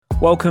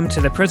Welcome to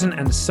the Present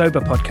and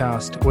Sober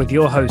podcast with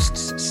your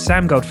hosts,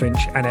 Sam Goldfinch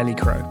and Ellie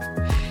Crow.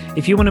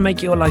 If you want to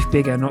make your life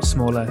bigger, not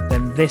smaller,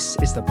 then this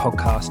is the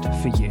podcast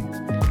for you.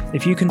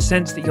 If you can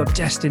sense that you're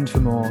destined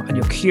for more and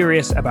you're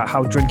curious about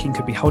how drinking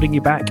could be holding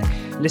you back,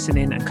 listen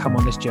in and come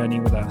on this journey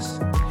with us.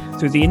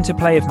 Through the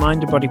interplay of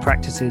mind and body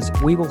practices,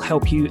 we will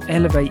help you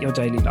elevate your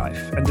daily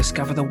life and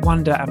discover the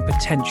wonder and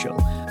potential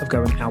of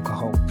going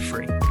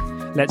alcohol-free.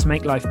 Let's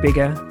make life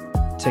bigger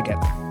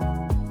together.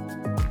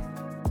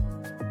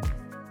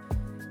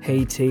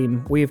 Hey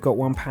team, we've got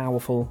one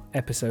powerful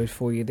episode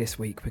for you this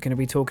week. We're going to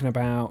be talking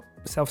about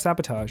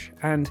self-sabotage,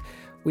 and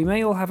we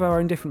may all have our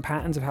own different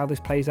patterns of how this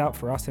plays out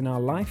for us in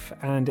our life,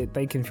 and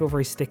they can feel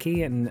very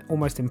sticky and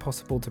almost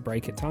impossible to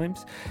break at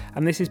times.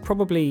 And this is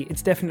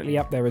it's definitely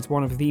up there as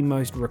one of the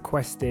most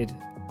requested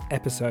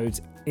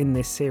episodes in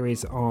this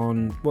series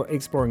on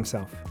exploring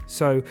self.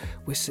 So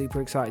we're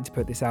super excited to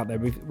put this out there.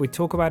 We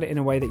talk about it in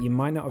a way that you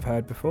might not have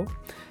heard before.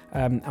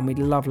 And we'd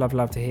love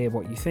to hear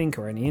what you think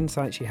or any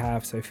insights you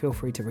have. So feel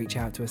free to reach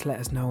out to us, let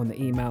us know on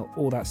the email,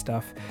 all that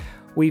stuff.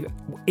 We've,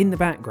 in the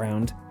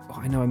background,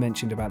 I know I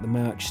mentioned about the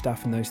merch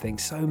stuff and those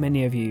things. So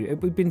many of you,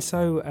 we've been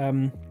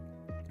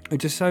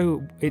it's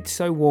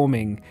so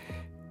warming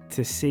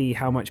to see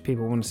how much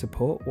people want to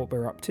support what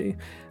we're up to.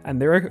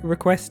 And there are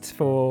requests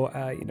for,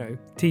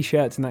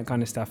 t-shirts and that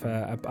kind of stuff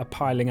are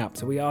piling up.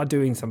 So we are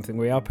doing something.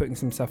 We are putting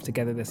some stuff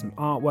together. There's some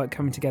artwork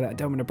coming together. I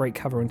don't want to break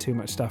cover on too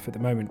much stuff at the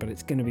moment, but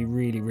it's going to be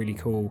really, really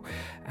cool.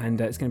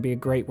 And it's going to be a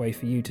great way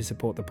for you to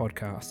support the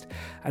podcast.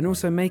 And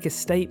also make a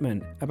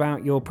statement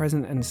about your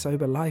present and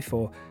sober life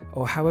or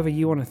however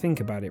you want to think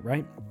about it,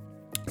 right?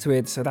 So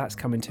that's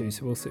coming too.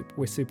 So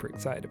we're super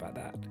excited about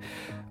that.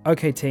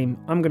 Okay, team,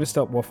 I'm going to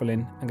stop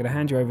waffling. I'm going to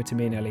hand you over to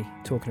me and Ellie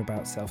talking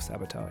about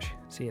self-sabotage.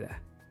 See you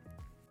there.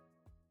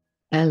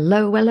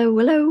 Hello.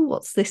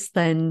 What's this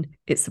then?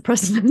 It's the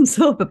Present and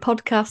Sober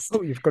podcast.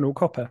 Oh, you've gone all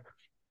copper.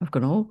 I've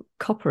gone all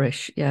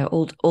copperish. Yeah,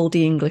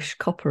 oldie English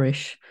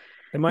copperish.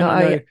 They might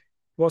not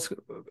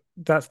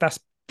know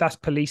that's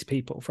police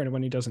people, for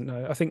anyone who doesn't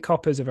know. I think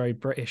copper is a very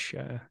British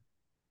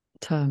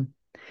term.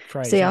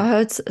 Phrase. See, yeah. I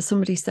heard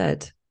somebody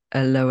said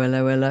hello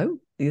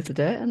the other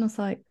day, and I was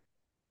like,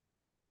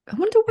 I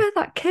wonder where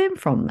that came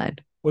from then.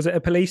 Was it a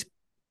police?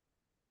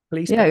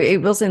 Yeah,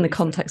 it was in the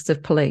context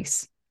of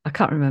police. I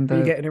can't remember. Are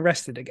you getting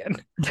arrested again?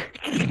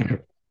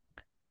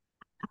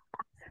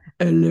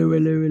 Hello.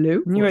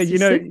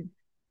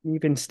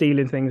 You've been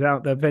stealing things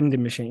out the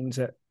vending machines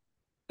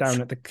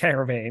down at the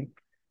caravan.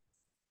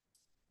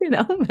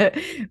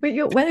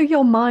 Where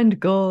your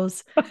mind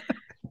goes,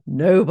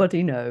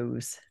 nobody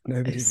knows.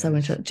 Nobody knows. So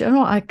much. Do you know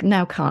what? I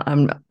now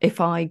can't. If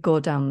I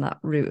go down that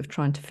route of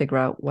trying to figure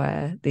out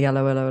where the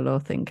hello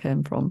thing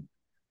came from,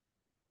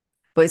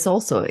 but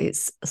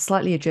it's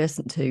slightly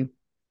adjacent to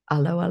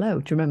hello.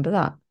 Do you remember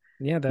that?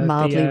 Yeah,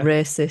 mildly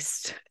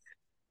racist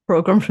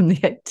program from the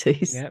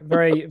 80s. Yeah,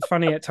 very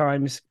funny at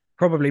times.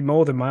 Probably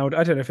more than mild.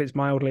 I don't know if it's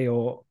mildly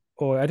or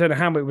I don't know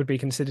how it would be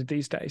considered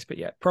these days. But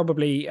yeah,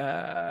 probably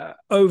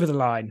over the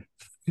line.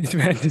 It's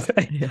fair to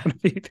say on a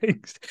few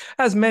things,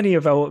 as many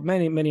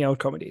old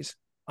comedies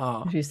are.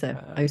 What did you say?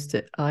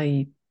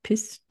 I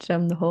pissed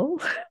down the hall.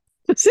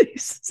 He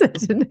said,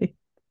 didn't he?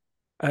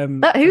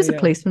 He was a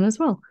policeman as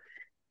well.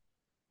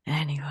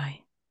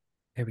 Anyway,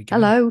 here we go.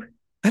 Hello.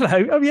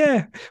 Oh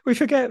yeah, we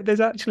forget. We're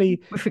here.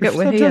 We forget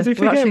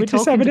we're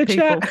just having a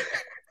chat.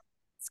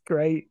 It's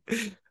great.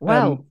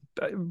 Well,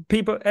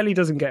 Ellie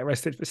doesn't get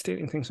arrested for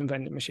stealing things from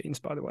vending machines,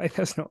 by the way.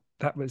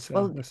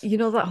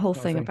 That whole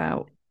thing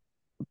about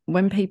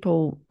when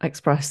people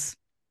express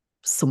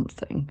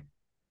something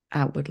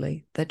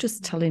outwardly, they're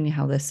just telling you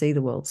how they see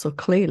the world. So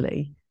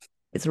clearly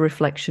it's a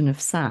reflection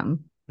of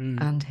Sam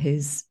and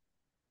his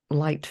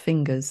light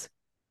fingers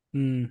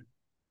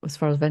as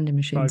far as vending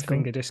machines go.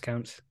 5-finger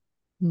discounts.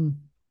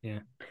 Yeah.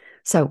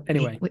 So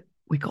anyway,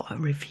 we got a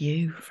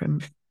review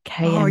from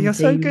KMD. Oh, you're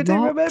so good at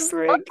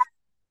remembering.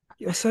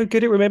 You're so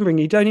good at remembering.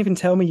 You don't even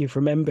tell me you've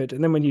remembered.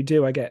 And then when you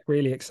do, I get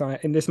really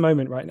excited. In this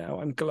moment right now,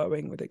 I'm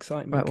glowing with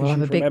excitement. Right, well,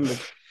 have a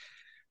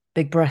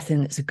big breath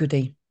in. It's a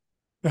goodie.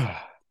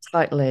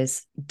 Title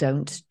is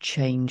Don't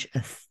Change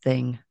a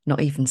Thing.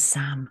 Not even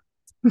Sam.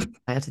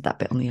 I added that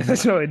bit on the end.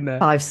 That's not in there.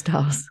 5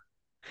 stars.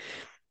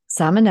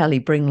 Sam and Ellie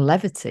bring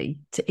levity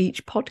to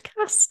each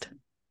podcast.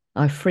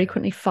 I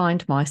frequently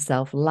find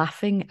myself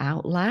laughing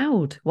out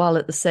loud while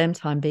at the same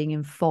time being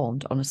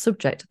informed on a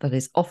subject that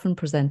is often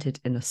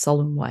presented in a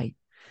solemn way.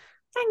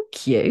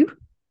 Thank you.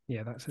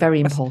 Yeah, that's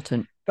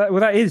important.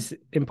 That is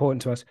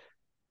important to us.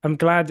 I'm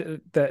glad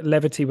that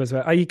levity was.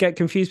 You get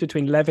confused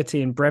between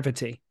levity and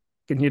brevity,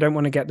 and you don't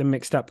want to get them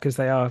mixed up because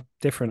they are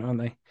different, aren't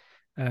they?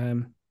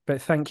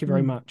 But thank you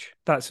very much.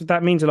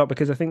 That means a lot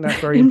because I think that's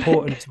very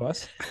important to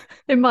us.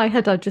 In my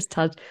head, I just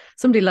had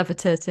somebody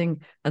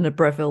levitating and a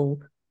Breville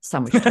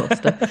sandwich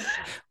toaster.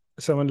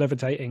 Someone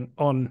levitating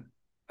on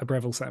a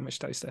Breville sandwich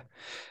toaster.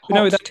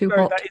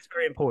 That is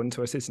very important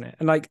to us, isn't it?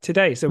 And like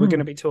today, so we're going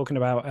to be talking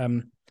about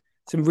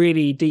some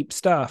really deep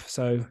stuff.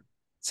 So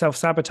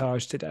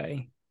self-sabotage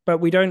today, but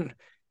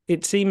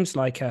it seems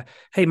like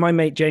hey, my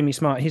mate Jamie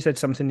Smart, he said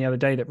something the other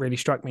day that really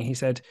struck me. He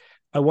said,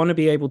 I want to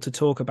be able to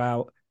talk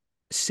about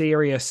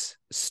serious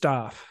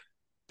stuff,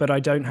 but I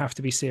don't have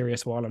to be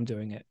serious while I'm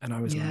doing it. And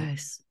I was like,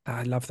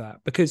 I love that,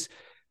 because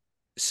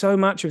so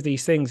much of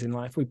these things in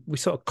life, we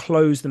sort of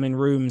close them in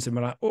rooms and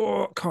we're like,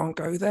 oh, can't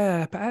go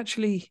there. But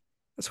actually,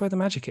 that's where the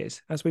magic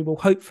is, as we will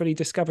hopefully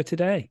discover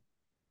today.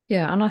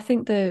 Yeah. And I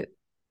think that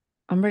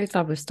I'm really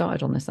glad we've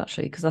started on this,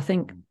 actually, because I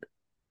think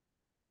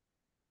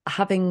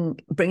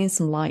bringing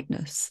some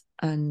lightness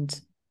and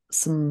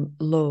some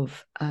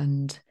love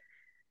and,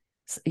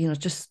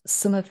 just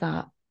some of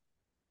that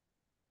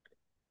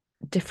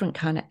different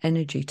kind of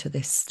energy to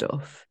this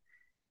stuff,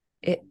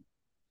 it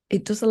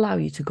does allow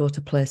you to go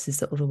to places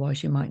that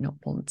otherwise you might not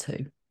want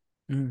to.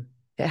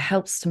 It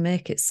helps to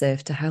make it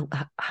safe, to help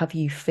have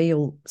you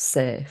feel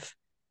safe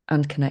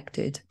and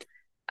connected,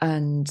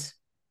 and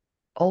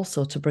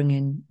also to bring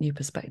in new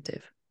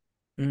perspective.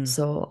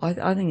 So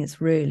I think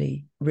it's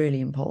really, really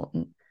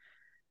important.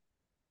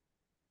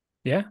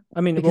 Yeah.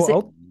 I mean,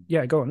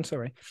 yeah, go on.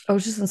 Sorry. I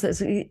was just going to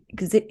say,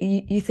 because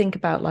you think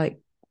about like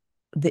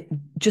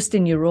just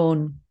in your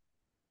own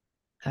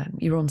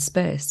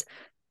space,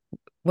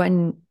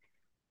 when,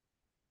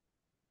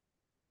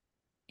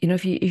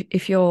 if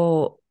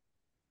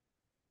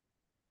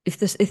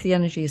the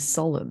energy is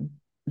solemn,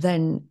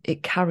 then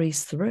it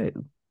carries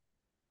through,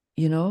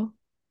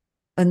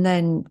 and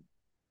then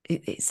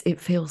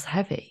it feels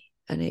heavy,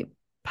 and it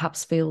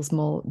perhaps feels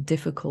more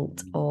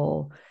difficult,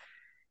 or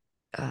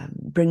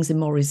brings in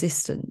more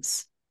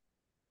resistance,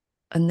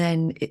 and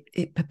then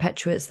it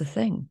perpetuates the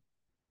thing.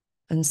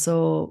 And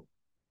so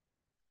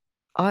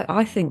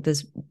I think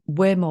there's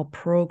way more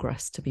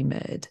progress to be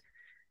made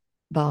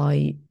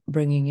by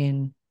bringing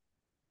in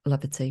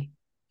levity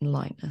and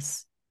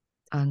lightness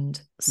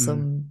and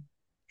some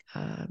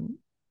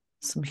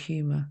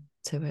humor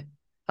to it.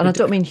 And I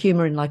don't mean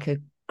humor in like a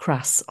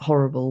crass,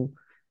 horrible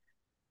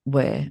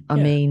way. I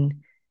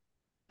mean,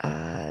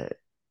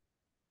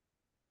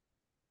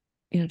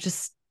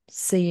 just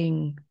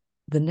seeing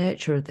the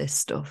nature of this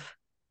stuff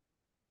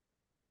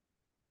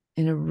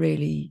in a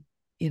really,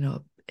 it's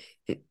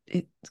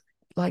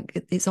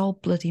all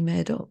bloody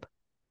made up.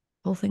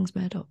 Whole thing's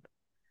made up.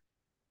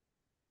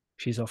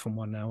 She's off on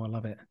one now. I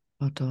love it.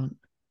 I don't.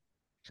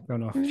 She's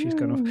gone off. She's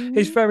gone off.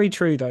 It's very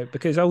true though,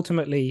 because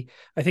ultimately,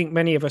 I think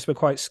many of us were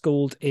quite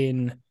schooled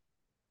in,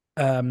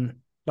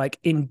 like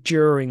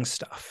enduring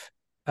stuff,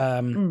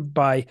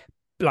 by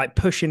like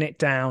pushing it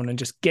down and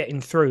just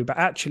getting through. But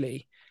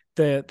actually,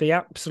 the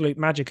absolute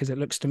magic, as it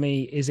looks to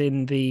me, is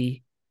in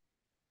the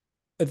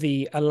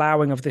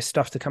allowing of this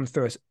stuff to come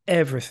through us.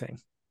 Everything,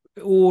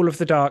 all of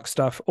the dark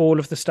stuff, all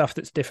of the stuff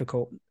that's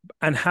difficult,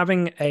 and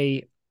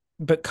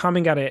but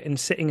coming at it and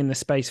sitting in the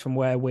space from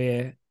where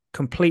we're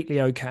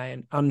completely okay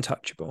and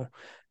untouchable.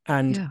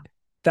 And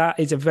that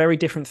is a very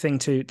different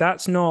thing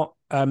that's not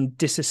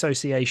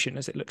disassociation,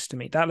 as it looks to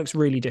me. That looks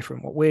really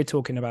different. What we're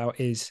talking about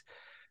is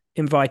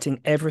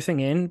inviting everything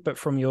in, but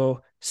from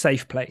your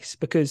safe place,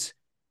 because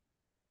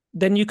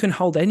then you can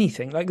hold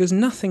anything. Like there's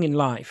nothing in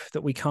life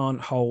that we can't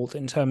hold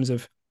in terms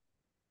of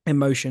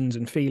emotions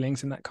and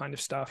feelings and that kind of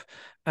stuff.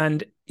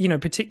 And,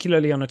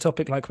 particularly on a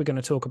topic like we're going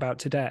to talk about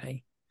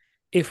today,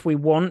 if we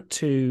want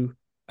to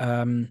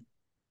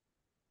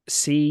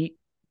see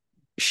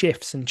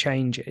shifts and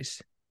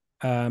changes,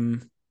 so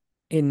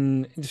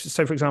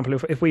for example,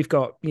 if we've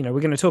got, we're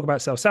going to talk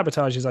about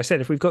self-sabotage, as I said,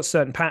 if we've got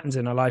certain patterns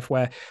in our life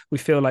where we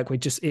feel like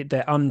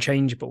they're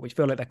unchangeable, we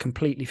feel like they're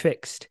completely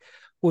fixed.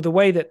 Well, the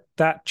way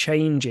that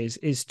changes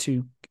is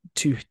to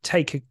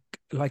take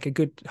a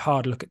good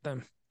hard look at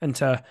them and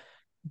to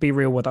be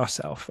real with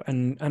ourselves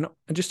and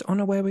just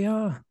honor where we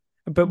are.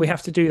 But we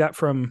have to do that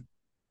from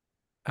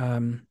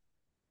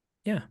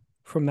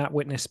that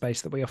witness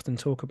space that we often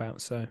talk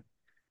about. So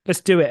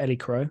let's do it, Ellie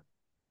Crow.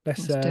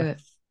 Let's do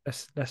it.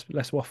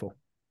 Let's waffle.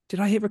 Did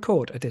I hit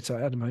record? I did. So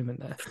I had a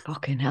moment there.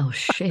 Fucking hell,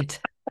 shit.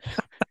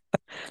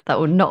 That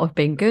would not have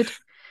been good.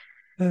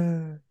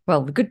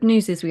 Well, the good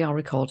news is we are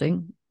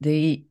recording.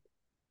 The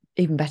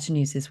even better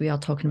news is we are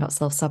talking about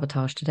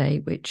self-sabotage today,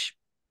 which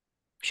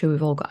I'm sure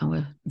we've all got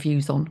our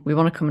views on. We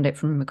want to come at it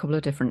from a couple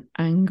of different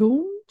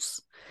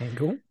angles.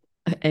 Angles?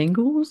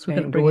 We're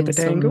going to bring in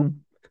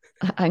some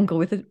angle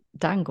with a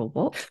dangle.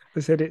 What? I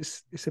said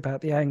it's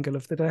about the angle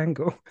of the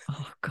dangle.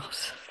 Oh, God.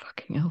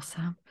 Fucking hell,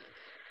 Sam.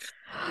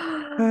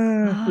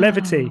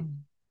 Levity.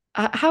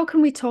 How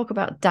can we talk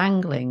about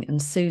dangling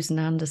and Susan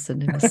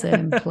Anderson in the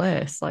same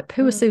place? Like,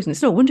 poor Susan.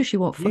 It's no wonder she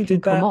won't fucking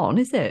come on,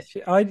 is it?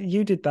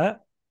 You did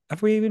that.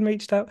 Have we even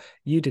reached out?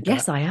 You did that.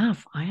 Yes, I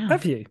have.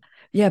 Have you?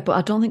 Yeah, but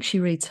I don't think she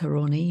reads her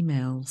own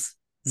emails.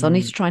 So I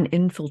need to try and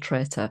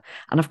infiltrate her.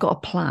 And I've got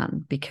a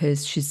plan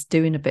because she's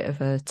doing a bit of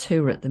a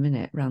tour at the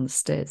minute around the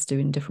States,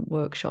 doing different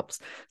workshops.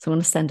 So I'm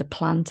going to send a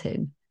plant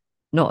in.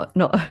 Not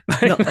a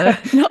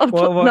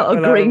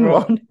green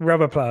one.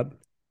 Rubber plant.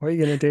 What are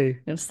you going to do?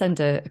 I'm going to send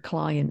a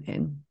client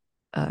in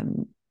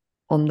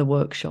on the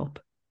workshop.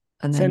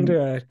 And send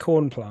her a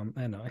corn plant.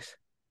 They're nice.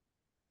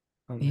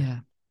 Yeah.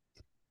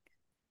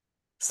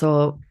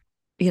 So,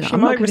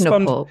 I'm not giving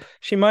up hope.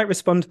 She might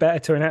respond better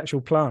to an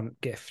actual plant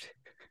gift.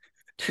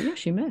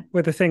 She may.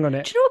 With a thing on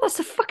it. Do you know what? That's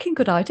a fucking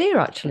good idea,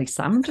 actually,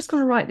 Sam. I'm just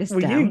going to write this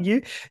down.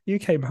 You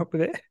came up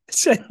with it.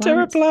 Send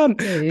her a plant.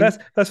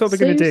 That's what we're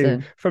going to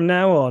do. From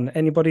now on,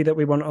 anybody that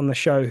we want on the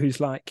show who's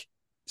like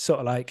sort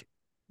of like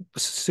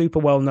super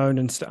well known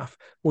and stuff,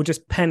 we'll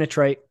just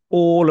penetrate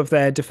all of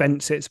their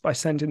defenses by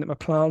sending them a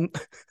plant.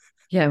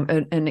 Yeah,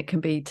 and it can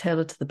be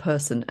tailored to the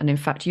person. And in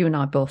fact, you and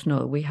I both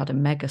know we had a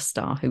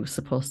megastar who was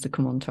supposed to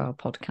come onto our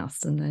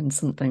podcast, and then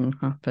something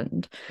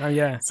happened. Oh,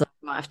 yeah. So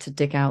we might have to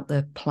dig out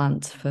the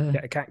plant for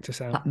get a cactus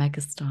out. That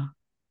megastar.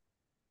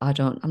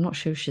 I'm not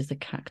sure she's a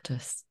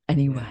cactus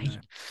anyway. Yeah,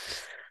 no.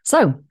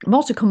 So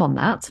more to come on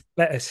that.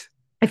 Let us.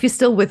 If you're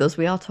still with us,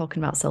 we are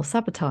talking about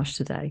self-sabotage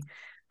today.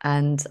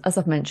 And as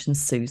I've mentioned,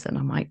 Susan,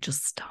 I might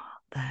just start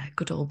there.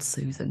 Good old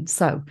Susan.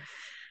 So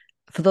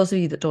for those of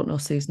you that don't know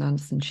Susan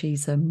Anderson,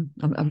 she's I'm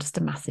just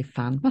a massive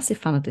fan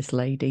of this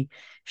lady.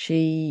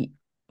 She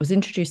was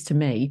introduced to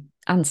me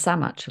and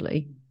Sam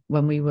actually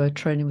when we were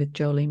training with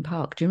Jolene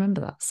Park. Do you remember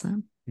that,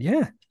 Sam?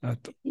 Yeah, I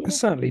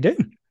certainly do.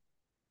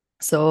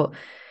 So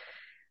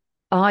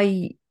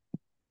I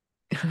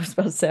was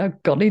about to say I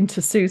got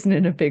into Susan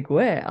in a big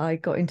way. I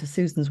got into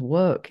Susan's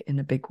work in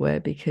a big way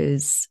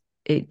because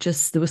there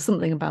was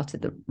something about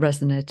it that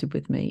resonated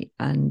with me,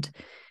 and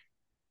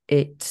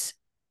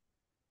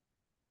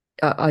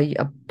I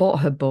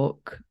bought her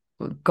book,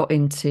 got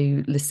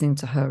into listening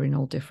to her in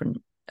all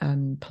different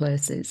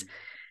places,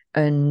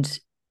 and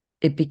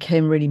it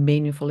became really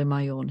meaningful in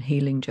my own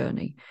healing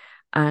journey.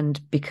 And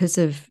because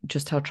of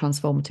just how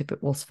transformative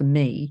it was for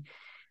me,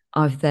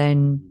 I've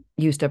then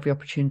used every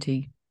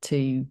opportunity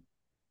to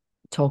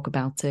talk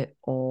about it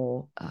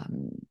or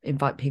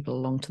invite people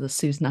along to the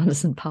Susan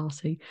Anderson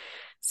party.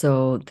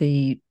 So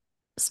the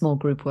small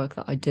group work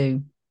that I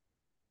do,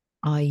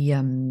 I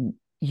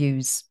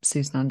use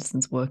Susan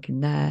Anderson's work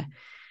in there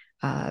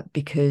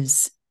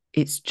because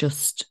it's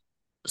just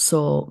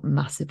so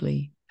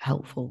massively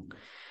helpful.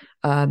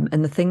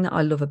 And the thing that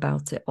I love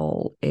about it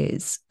all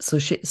is,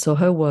 so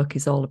her work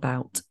is all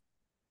about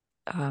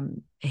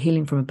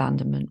healing from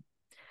abandonment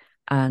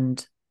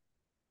and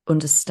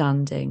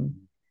understanding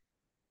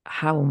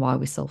how and why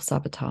we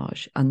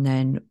self-sabotage and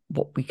then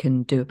what we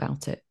can do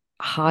about it.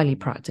 Highly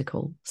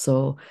practical.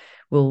 So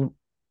we'll,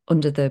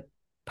 under the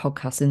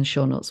podcast in the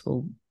show notes,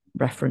 we'll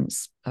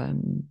reference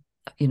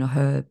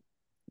her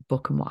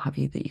book and what have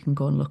you that you can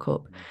go and look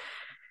up.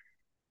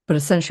 But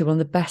essentially one of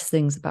the best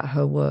things about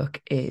her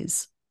work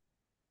is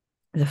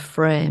the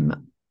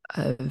frame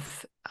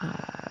of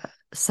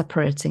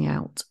separating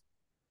out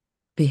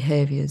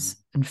behaviors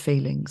and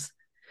feelings.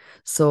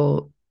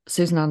 So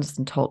Susan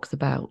Anderson talks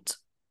about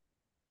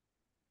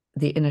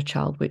the inner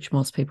child, which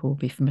most people will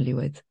be familiar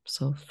with.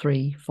 So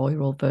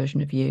 3-4-year-old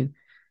version of you,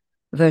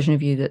 the version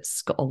of you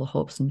that's got all the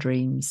hopes and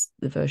dreams,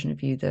 the version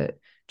of you that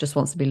just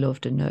wants to be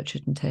loved and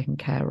nurtured and taken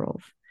care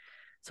of.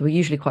 So we're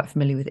usually quite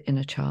familiar with the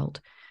inner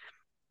child.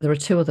 There are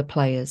two other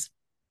players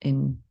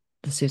in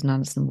the Susan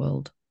Anderson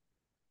world.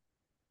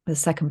 The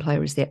second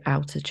player is the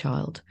outer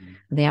child.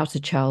 And the outer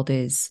child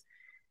is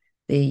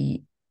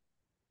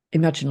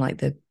imagine like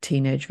the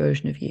teenage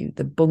version of you,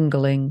 the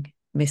bungling,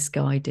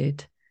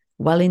 misguided,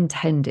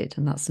 well-intended,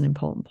 and that's an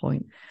important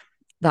point,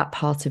 that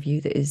part of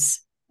you that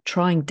is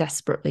trying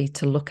desperately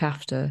to look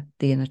after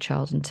the inner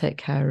child and take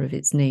care of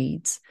its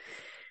needs,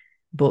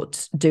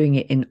 but doing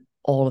it in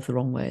all of the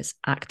wrong ways,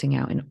 acting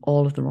out in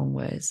all of the wrong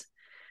ways.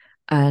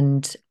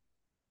 And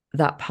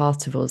that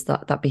part of us,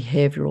 that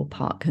behavioural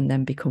part, can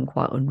then become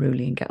quite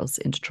unruly and get us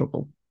into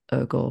trouble,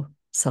 ergo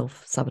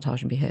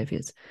self-sabotaging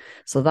behaviours.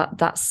 So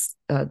that's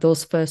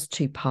those first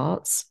two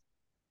parts,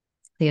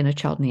 the inner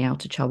child and the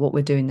outer child, what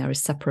we're doing there is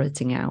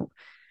separating out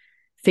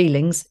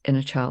feelings,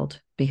 inner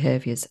child,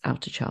 behaviours,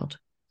 outer child.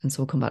 And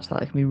so we'll come back to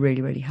that. It can be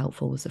really, really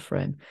helpful as a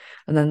frame.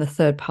 And then the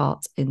third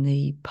part in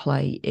the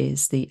play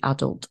is the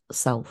adult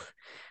self.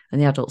 And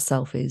the adult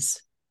self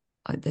is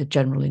like the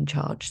general in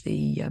charge,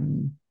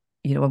 when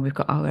we've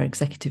got our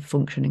executive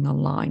functioning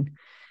online,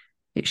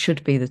 it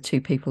should be the two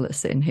people that are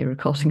sitting here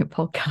recording a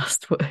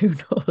podcast, but who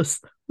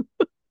knows?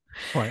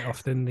 Quite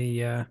often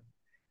the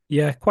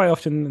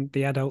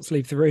adults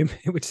leave the room,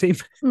 it would seem.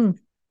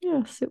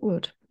 Yes, it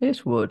would.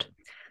 It would.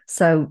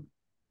 So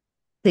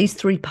these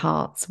three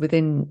parts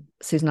within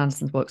Susan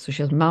Anderson's work, so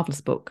she has a marvellous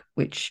book,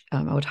 which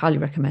I would highly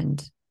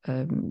recommend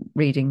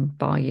reading,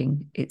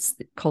 buying. It's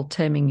called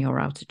Taming Your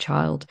Outer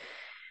Child.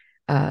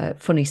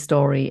 Funny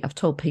story, I've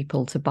told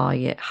people to buy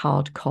it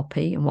hard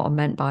copy, and what I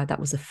meant by that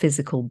was a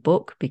physical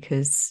book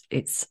because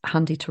it's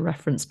handy to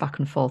reference back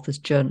and forth as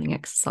journaling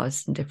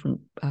exercises and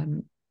different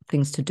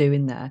things to do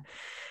in there.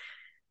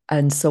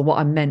 And so what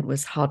I meant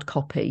was hard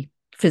copy,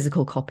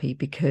 physical copy,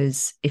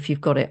 because if you've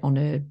got it on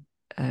a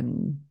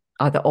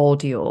either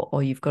audio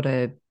or you've got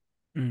a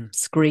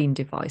screen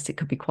device, it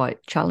could be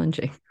quite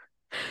challenging.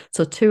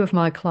 So two of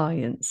my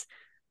clients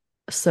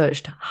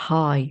searched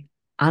high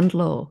and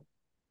low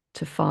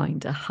to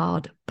find a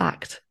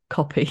hard-backed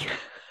copy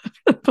of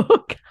the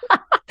book.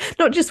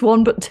 Not just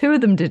one, but two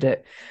of them did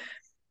it.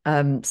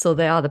 So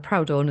they are the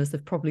proud owners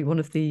of probably one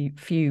of the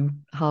few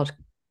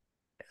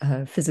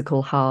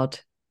physical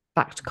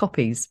hard-backed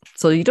copies.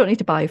 So you don't need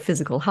to buy a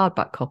physical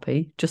hardback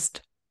copy,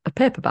 just a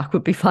paperback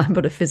would be fine,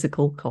 but a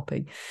physical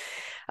copy.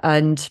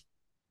 And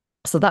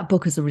so that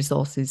book as a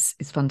resource is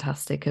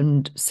fantastic.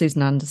 And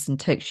Susan Anderson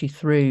takes you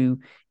through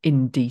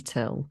in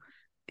detail,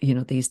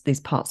 these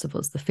parts of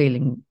us, the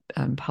feeling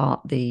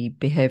part, the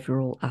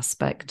behavioral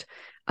aspect.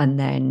 And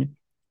then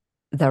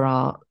there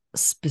are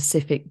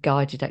specific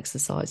guided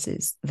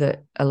exercises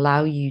that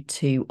allow you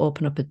to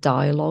open up a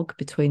dialogue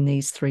between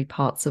these three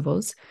parts of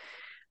us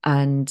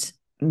and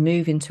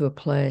move into a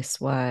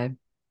place where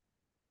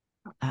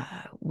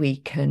we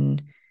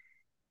can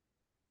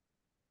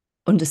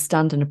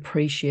understand and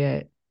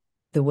appreciate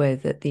the way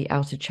that the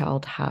outer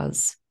child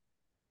has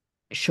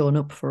shown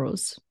up for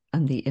us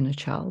and the inner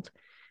child,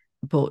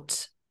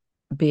 but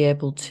be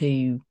able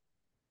to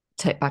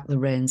take back the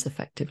reins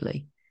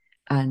effectively.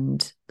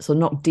 And so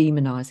not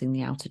demonizing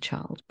the outer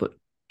child, but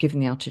giving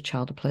the outer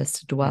child a place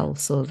to dwell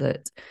so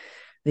that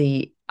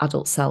the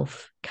adult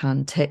self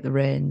can take the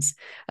reins.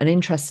 And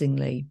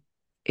interestingly,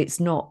 it's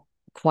not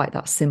quite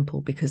that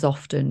simple, because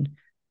often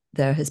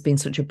there has been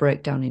such a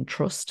breakdown in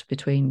trust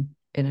between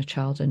inner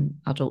child and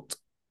adult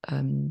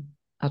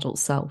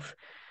self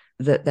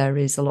that there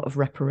is a lot of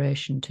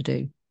reparation to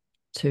do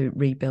to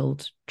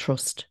rebuild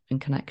trust and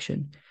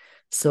connection.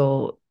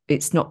 So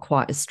it's not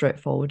quite as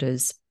straightforward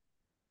as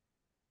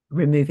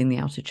removing the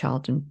outer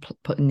child and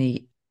putting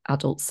the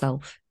adult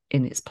self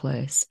in its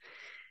place.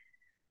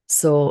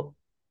 So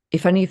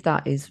if any of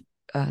that is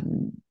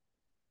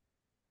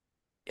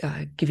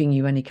giving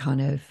you any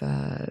kind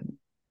of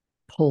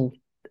pull,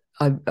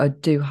 I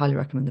do highly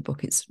recommend the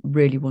book. It's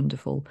really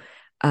wonderful.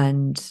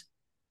 And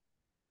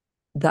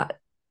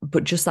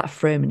but just that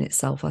frame in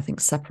itself, I think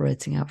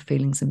separating out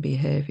feelings and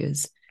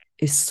behaviors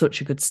is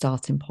such a good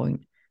starting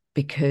point,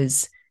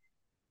 because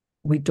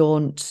I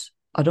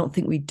don't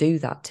think we do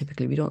that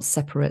typically. We don't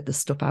separate the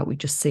stuff out. We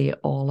just see it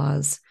all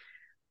as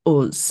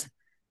us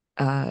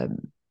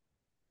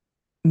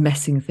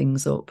messing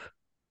things up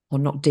or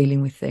not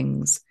dealing with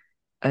things.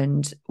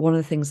 And one of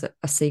the things that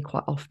I see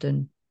quite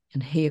often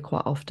and hear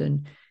quite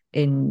often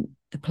in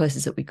the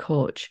places that we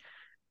coach,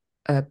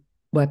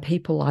 where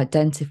people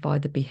identify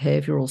the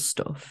behavioral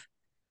stuff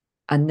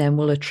and then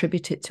will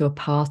attribute it to a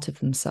part of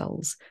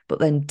themselves, but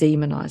then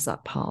demonize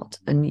that part.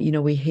 And,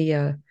 we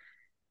hear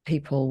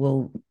people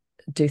will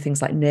do things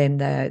like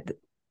name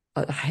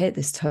I hate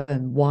this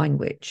term, wine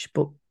witch,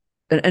 but,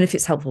 and if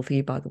it's helpful for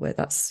you, by the way,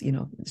 that's,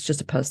 it's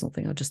just a personal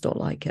thing. I just don't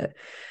like it.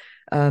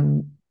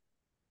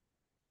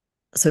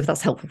 So if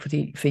that's helpful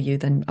for you,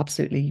 then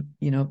absolutely,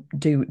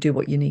 do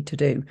what you need to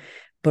do.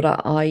 But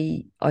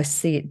I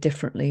see it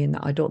differently in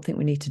that I don't think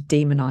we need to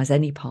demonize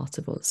any part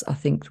of us. I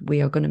think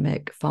we are going to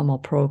make far more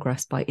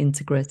progress by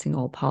integrating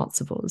all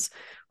parts of us,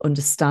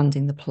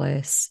 understanding the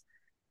place,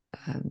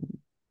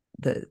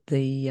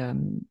 the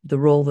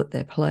role that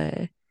they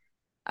play,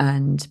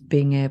 and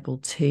being able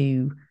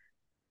to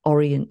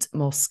orient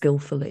more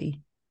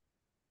skillfully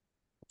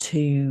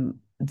to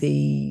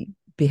the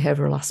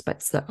behavioral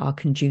aspects that are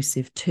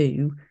conducive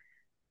to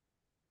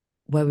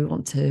where we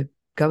want to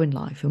go in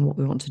life and what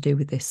we want to do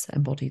with this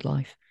embodied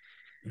life.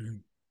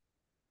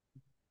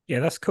 Yeah,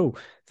 that's cool.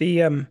 The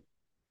hang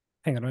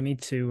on, I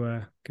need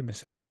to give me a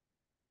second.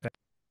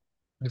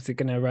 Was it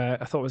gonna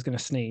I thought I was gonna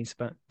sneeze,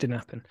 but didn't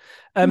happen.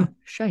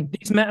 Shame.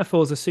 These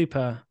metaphors are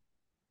super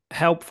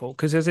helpful,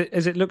 because as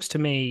it looks to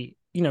me,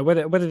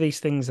 whether these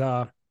things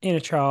are inner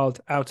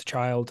child, outer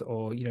child,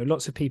 or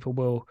lots of people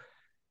will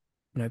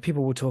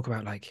talk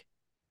about like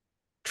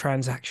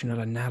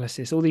transactional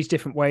analysis, all these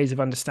different ways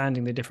of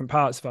understanding the different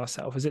parts of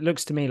ourselves. As it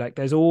looks to me, like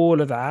there's all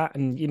of that,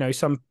 and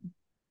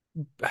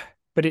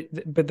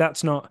but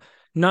that's not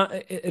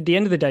at the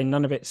end of the day,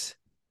 none of it's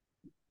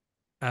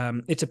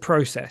a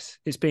process.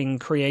 It's being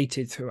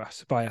created through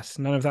us, by us.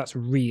 None of that's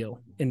real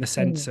in the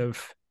sense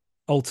of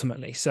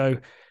ultimately. So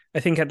I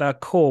think at the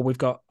core, we've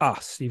got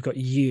us, you've got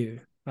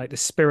you, like the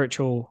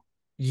spiritual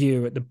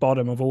you at the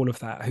bottom of all of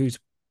that, who's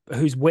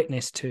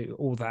witness to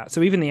all that.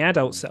 So even the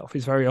adult self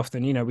is very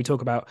often, we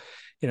talk about,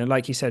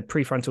 like you said,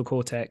 prefrontal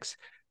cortex,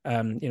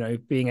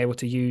 being able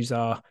to use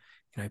our,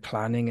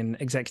 planning and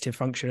executive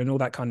function and all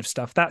that kind of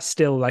stuff. That's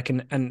still like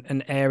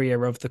an area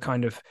of the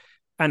kind of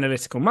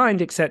analytical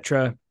mind,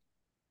 etc.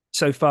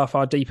 So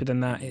far deeper than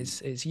that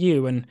is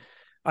you. And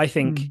I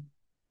think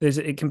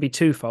it can be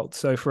twofold.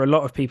 So for a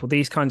lot of people,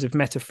 these kinds of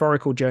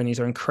metaphorical journeys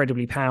are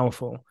incredibly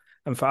powerful.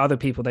 And for other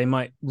people, they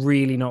might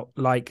really not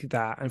like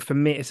that. And for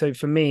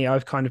me,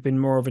 I've kind of been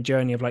more of a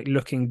journey of like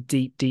looking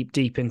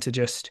deep into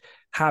just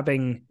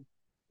having,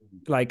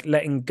 like,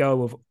 letting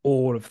go of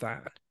all of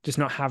that, just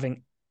not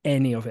having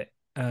any of it,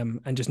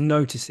 and just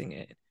noticing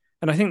it.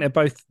 And I think they're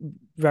both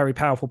very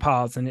powerful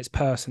paths, and it's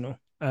personal.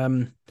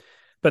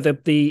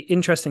 But the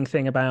interesting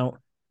thing about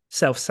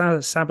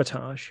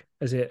self-sabotage,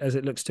 as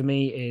it looks to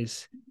me,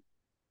 is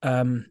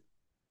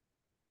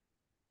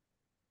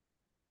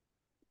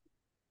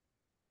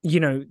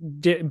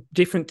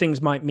different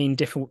things might mean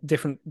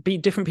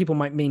different people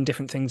might mean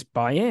different things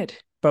by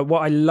it. But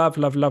what I loved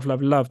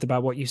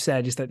about what you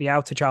said is that the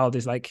outer child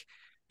is like,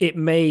 it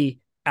may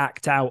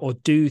act out or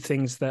do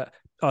things that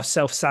are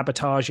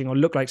self-sabotaging or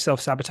look like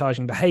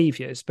self-sabotaging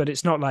behaviors, but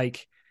it's not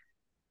like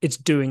it's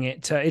doing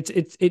it to,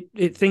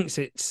 it thinks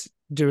it's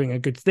doing a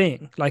good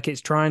thing. Like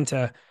it's trying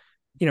to,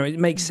 it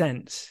makes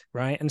sense,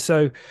 right? And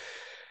so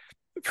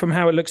from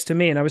how it looks to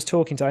me, and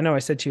I know I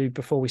said to you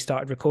before we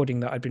started recording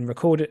that I'd been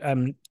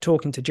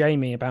talking to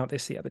Jamie about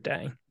this the other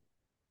day.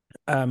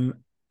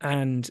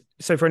 And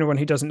so for anyone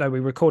who doesn't know, we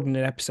recorded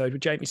an episode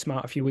with Jamie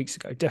Smart a few weeks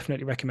ago.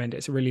 Definitely recommend it.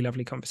 It's a really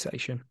lovely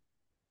conversation.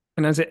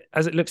 And as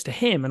it looks to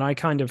him, and I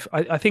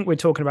think we're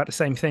talking about the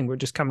same thing, we're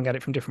just coming at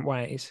it from different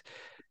ways,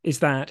 is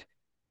that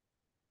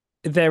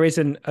there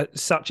isn't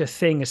such a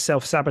thing as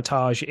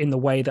self-sabotage in the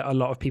way that a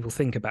lot of people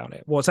think about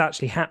it. What's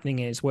actually happening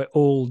is we're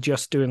all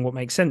just doing what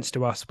makes sense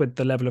to us with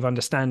the level of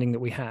understanding that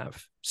we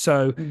have.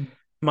 So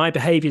my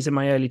behaviors in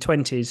my early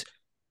 20s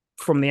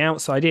from the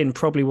outside in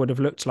probably would have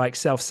looked like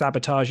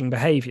self-sabotaging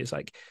behaviors,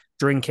 like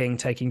drinking,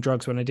 taking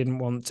drugs when I didn't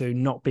want to,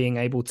 not being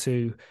able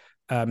to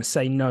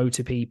say no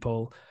to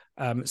people.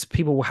 So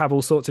people will have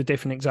all sorts of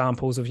different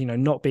examples of,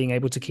 not being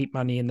able to keep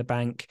money in the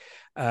bank,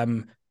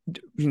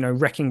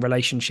 wrecking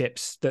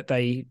relationships that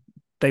they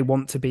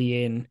want to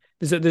be in.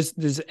 There's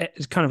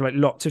kind of like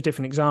lots of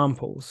different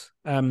examples.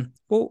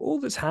 All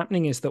that's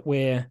happening is that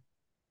we're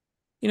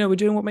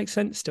doing what makes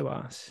sense to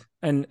us,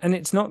 and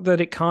it's not that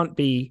it can't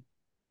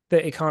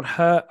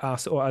hurt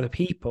us or other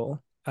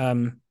people,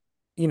 in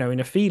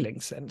a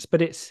feeling sense,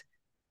 but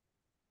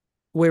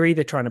we're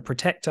either trying to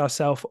protect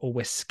ourselves, or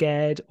we're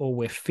scared, or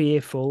we're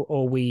fearful,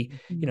 or we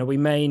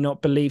may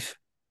not believe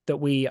that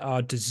we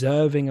are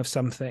deserving of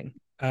something.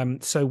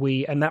 And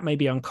that may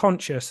be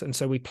unconscious. And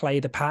so we play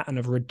the pattern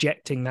of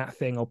rejecting that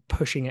thing or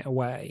pushing it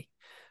away.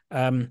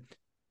 And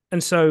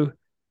so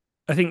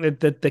I think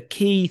that the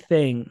key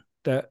thing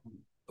that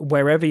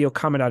wherever you're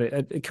coming at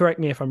it, correct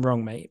me if I'm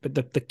wrong, mate, but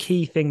the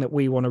key thing that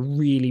we want to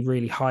really,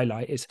 really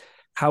highlight is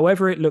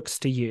however it looks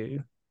to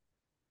you,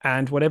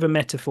 and whatever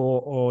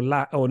metaphor or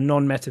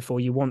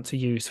non-metaphor you want to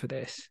use for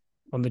this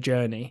on the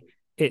journey,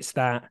 it's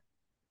that,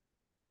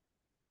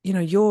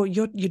 you're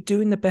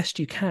doing the best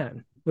you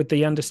can with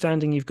the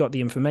understanding you've got,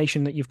 the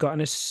information that you've got.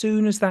 And as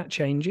soon as that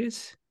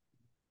changes,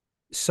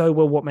 so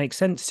will what makes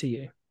sense to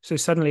you. So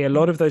suddenly a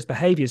lot of those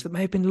behaviors that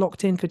may have been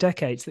locked in for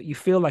decades that you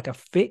feel like are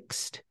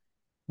fixed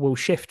will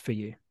shift for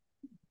you.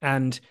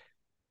 And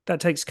that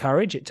takes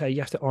courage. You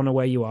have to honor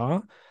where you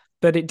are,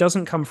 but it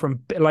doesn't come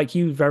from, like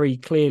you very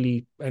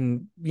clearly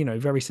and,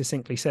 very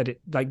succinctly said it,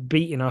 like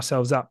beating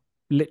ourselves up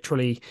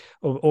literally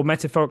or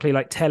metaphorically,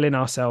 like telling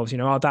ourselves,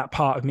 oh, that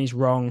part of me is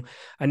wrong.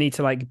 I need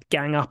to like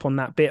gang up on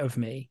that bit of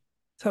me.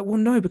 It's like, well,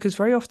 no, because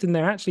very often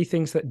they're actually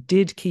things that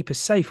did keep us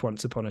safe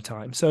once upon a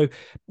time. So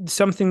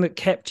something that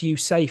kept you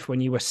safe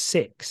when you were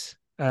 6,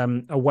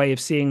 a way of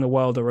seeing the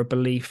world or a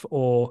belief,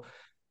 or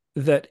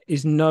that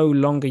is no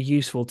longer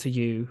useful to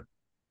you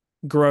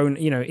grown,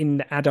 in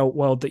the adult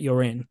world that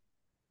you're in.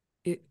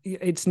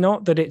 It's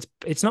not that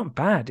it's not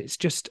bad. It's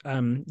just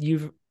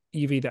you've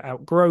either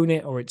outgrown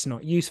it or it's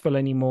not useful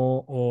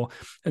anymore,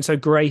 and so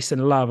grace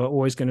and love are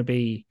always going to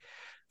be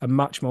a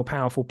much more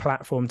powerful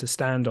platform to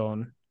stand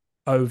on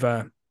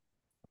over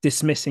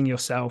dismissing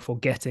yourself or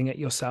getting at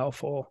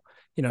yourself, or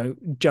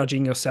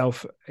judging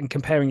yourself and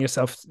comparing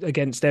yourself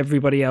against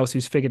everybody else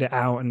who's figured it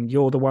out, and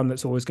you're the one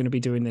that's always going to be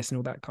doing this and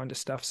all that kind of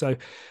stuff. So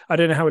I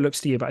don't know how it looks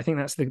to you, but I think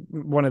that's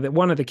one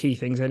of the key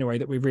things anyway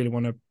that we really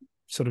want to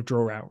sort of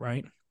draw out,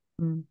 right?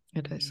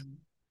 It is.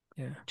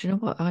 Yeah. Do you know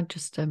what? I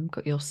just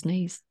got your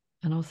sneeze,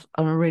 and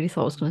I really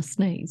thought I was going to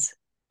sneeze,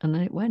 and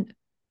then it went.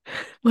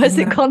 Where's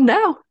it gone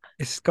now?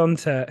 It's gone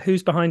to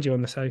who's behind you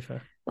on the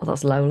sofa? Oh,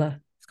 that's Lola.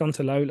 It's gone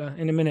to Lola.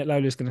 In a minute,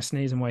 Lola's going to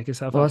sneeze and wake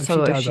herself up.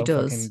 If she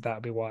does,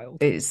 that'll be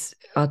wild.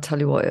 I'll tell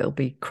you what, it'll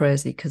be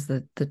crazy because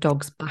the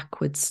dog's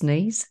backwards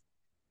sneeze.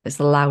 It's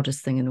the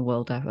loudest thing in the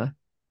world ever.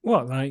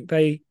 What? Like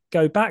they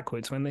go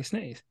backwards when they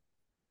sneeze?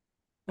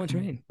 What do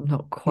you mean?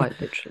 Not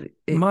quite literally.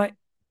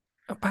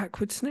 A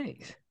backward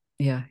sneeze.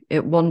 Yeah.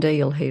 One day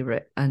you'll hear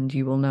it and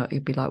you will know.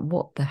 You'll be like,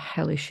 what the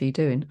hell is she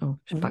doing? Oh,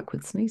 she's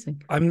backward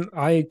sneezing.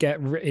 I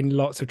get in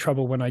lots of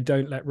trouble when I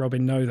don't let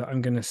Robin know that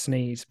I'm going to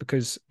sneeze,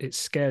 because it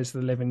scares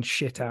the living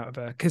shit out of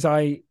her. Because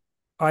I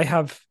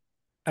have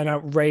an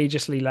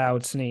outrageously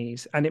loud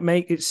sneeze, and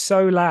it's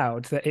so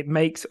loud that it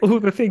makes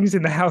all the things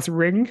in the house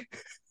ring. Do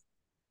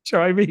you know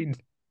what I mean?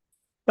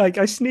 Like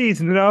I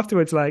sneeze and then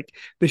afterwards, like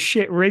the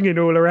shit ringing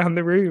all around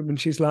the room, and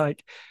she's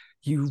like,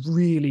 you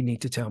really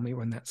need to tell me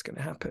when that's going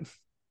to happen.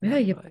 Yeah,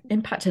 you're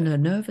impacting her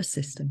nervous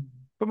system.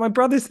 But my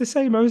brother's the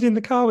same. I was in the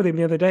car with him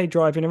the other day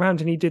driving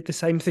around, and he did the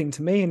same thing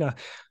to me. And,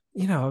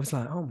 I was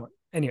like, oh my.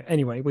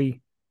 Anyway,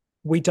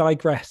 we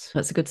digress.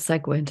 That's a good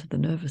segue into the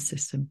nervous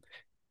system.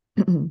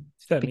 Certainly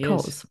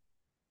because is.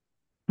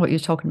 What you're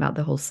talking about,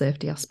 the whole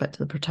safety aspect,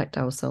 the protect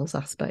ourselves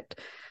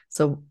aspect.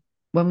 So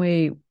when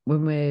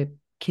we're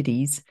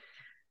kiddies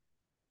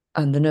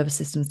and the nervous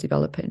system's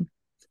developing,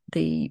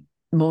 the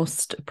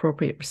most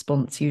appropriate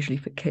response usually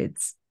for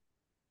kids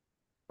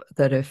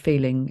that are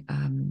feeling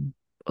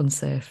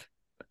unsafe,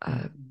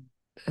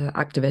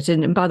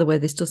 activated. And by the way,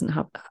 this doesn't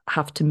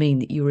have to mean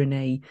that you're in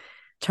a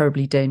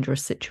terribly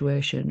dangerous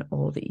situation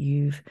or that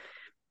you've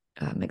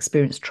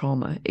experienced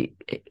trauma.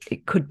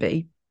 It could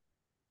be,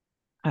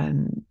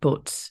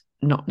 but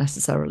not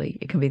necessarily.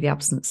 It can be the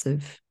absence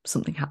of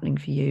something happening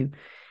for you.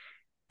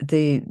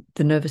 The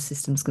nervous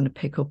system is going to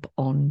pick up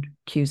on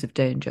cues of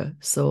danger,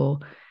 so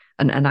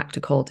and act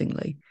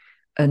accordingly.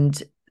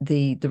 And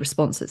the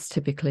response that's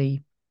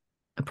typically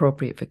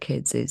appropriate for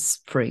kids is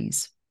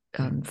freeze,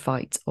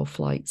 fight or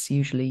flight's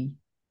usually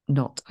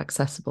not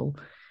accessible.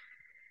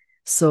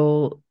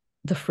 So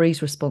the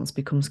freeze response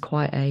becomes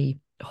quite a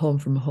home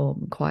from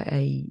home, quite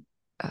a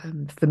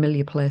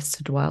familiar place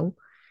to dwell,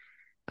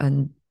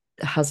 and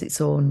has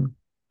its own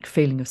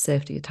feeling of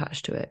safety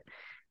attached to it.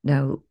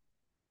 Now,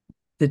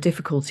 the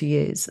difficulty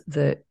is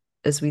that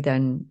as we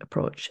then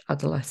approach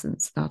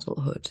adolescence and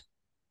adulthood,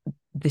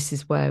 this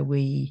is where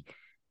we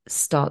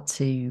start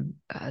to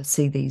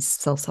see these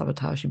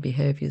self-sabotaging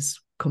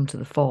behaviours come to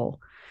the fore.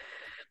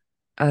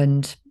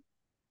 And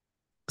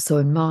so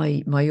in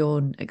my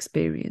own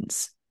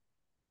experience,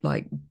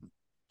 like,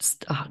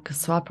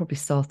 so I probably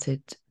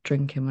started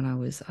drinking when I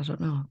was, I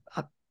don't know,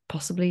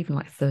 possibly even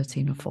like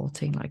 13 or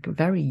 14, like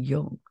very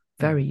young.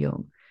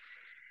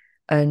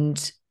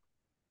 And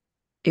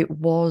it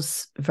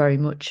was very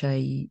much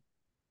God,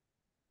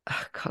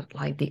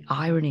 like the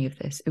irony of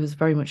this, it was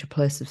very much a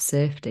place of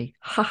safety.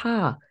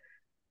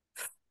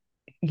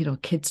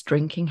 Kids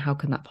drinking, how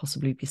can that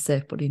possibly be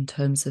safe? But in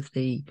terms of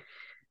the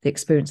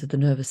experience of the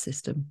nervous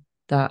system,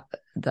 that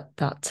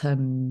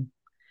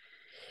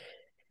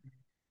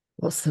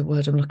what's the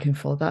word I'm looking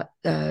for? That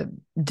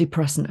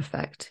depressant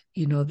effect,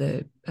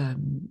 the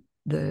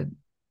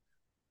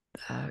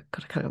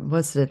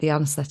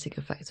anesthetic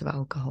effect of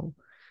alcohol.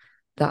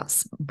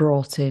 That's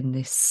brought in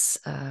this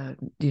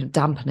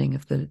dampening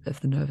of the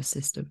nervous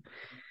system.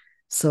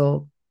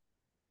 So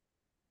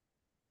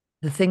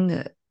the thing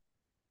that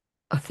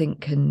I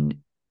think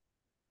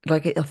I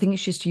think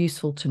it's just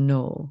useful to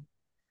know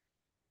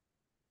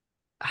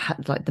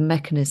like the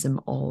mechanism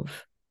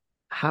of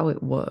how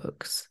it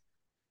works.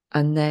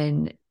 And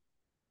then,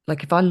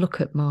 like, if I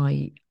look at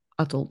my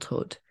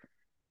adulthood,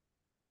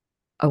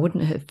 I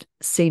wouldn't have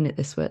seen it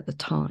this way at the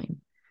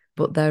time,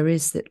 but there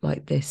is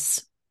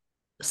this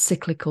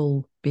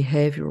cyclical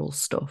behavioral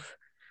stuff.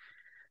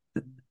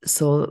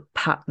 So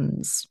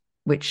patterns,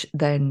 which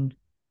then,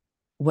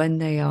 when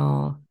they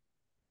are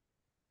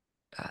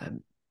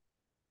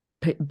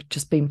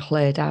just being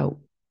played out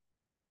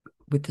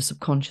with the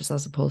subconscious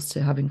as opposed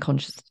to having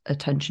conscious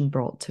attention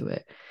brought to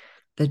it,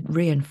 they're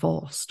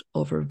reinforced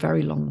over a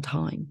very long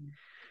time.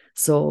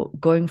 So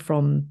going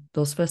from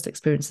those first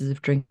experiences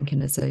of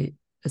drinking as a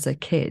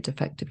kid,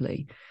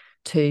 effectively,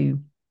 to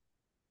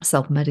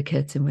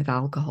self-medicating with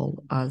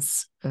alcohol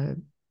as a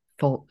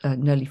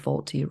nearly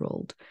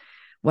 40-year-old,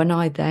 when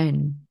I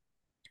then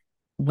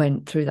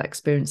went through that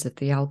experience of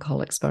the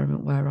alcohol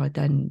experiment, where I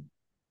then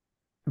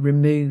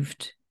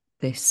removed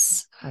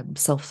this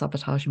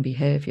self-sabotaging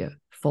behavior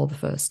for the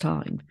first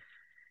time,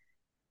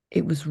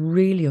 it was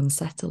really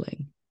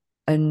unsettling.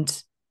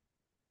 And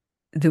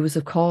there was,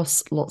 of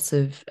course, lots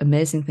of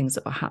amazing things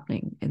that were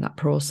happening in that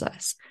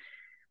process,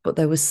 but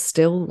there was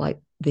still like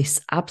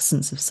this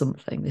absence of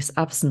something, this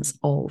absence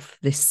of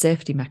this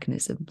safety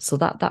mechanism. So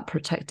that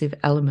protective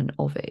element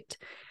of it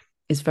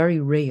is very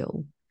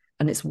real,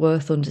 and it's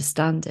worth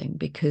understanding,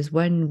 because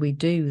when we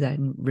do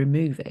then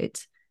remove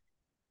it,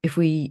 if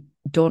we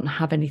don't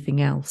have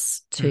anything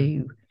else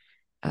to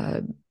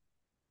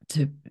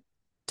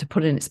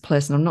put in its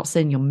place, and I'm not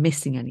saying you're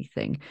missing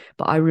anything,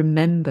 but I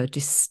remember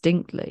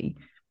distinctly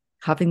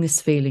having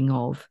this feeling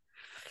of,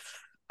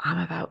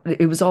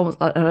 it was almost,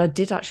 and I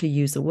did actually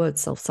use the word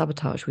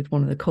self-sabotage with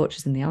one of the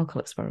coaches in the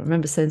alcohol experiment. I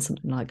remember saying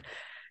something like,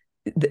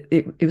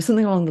 it was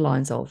something along the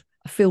lines of,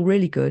 I feel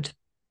really good,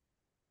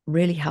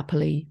 really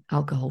happily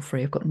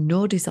alcohol-free. I've got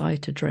no desire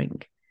to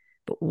drink,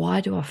 but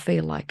why do I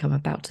feel like I'm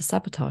about to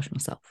sabotage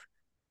myself?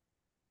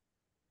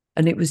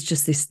 And it was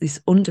just this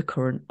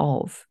undercurrent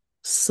of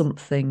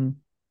something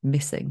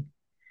missing.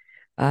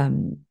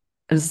 And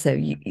as I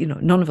say,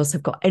 none of us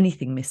have got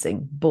anything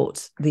missing,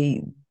 but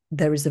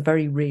there is a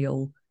very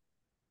real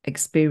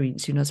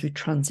experience, as we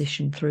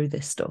transition through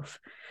this stuff.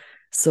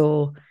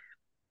 So,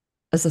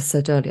 as I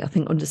said earlier, I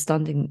think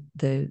understanding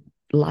the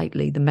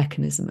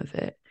mechanism of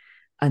it,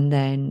 and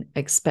then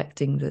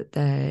expecting that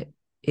there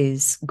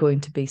is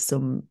going to be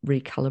some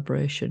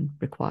recalibration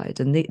required.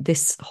 And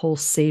this whole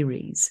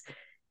series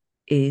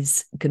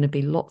is going to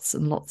be lots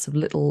and lots of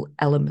little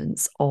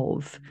elements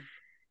of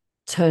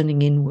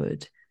turning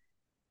inward,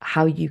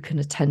 how you can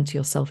attend to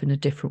yourself in a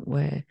different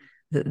way,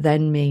 that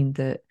then mean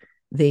that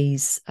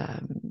these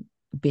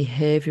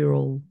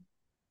behavioral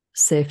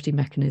safety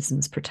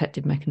mechanisms,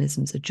 protective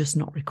mechanisms, are just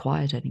not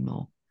required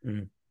anymore.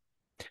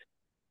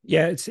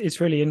 Yeah,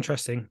 it's really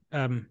interesting,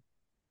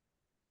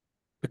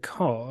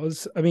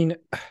 because I mean,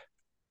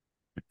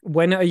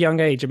 when at a young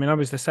age, I mean, I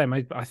was the same.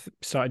 I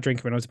started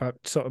drinking when I was about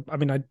I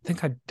mean, I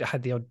think I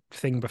had the odd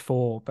thing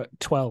before, but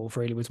 12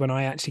 really was when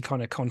I actually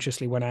kind of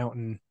consciously went out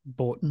and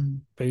bought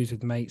booze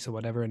with mates or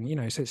whatever.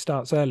 And, so it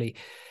starts early.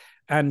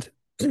 And,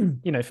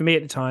 for me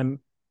at the time,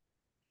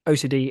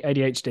 OCD,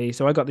 ADHD.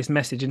 So I got this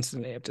message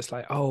instantly of just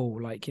like, oh,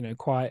 like,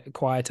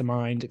 quieter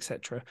mind,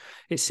 etc.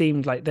 It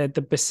seemed like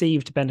the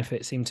perceived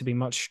benefit seemed to be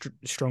much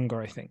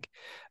stronger, I think.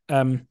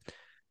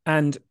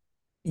 And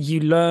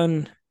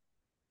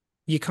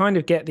you kind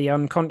of get the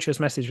unconscious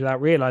message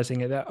without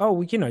realizing it that,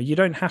 oh, you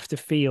don't have to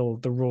feel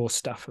the raw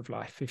stuff of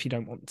life if you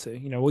don't want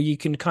to, or you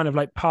can kind of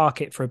like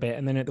park it for a bit.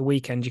 And then at the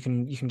weekend, you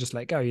can just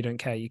let go. You don't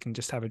care. You can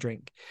just have a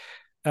drink.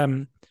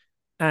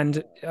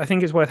 And I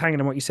think it's worth hanging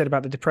on what you said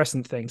about the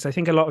depressant things. I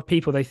think a lot of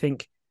people, they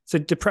think, so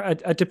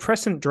a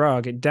depressant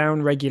drug, it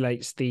down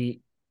regulates the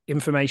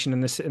information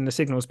and the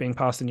signals being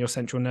passed in your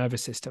central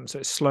nervous system. So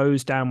it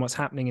slows down what's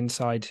happening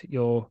inside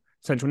your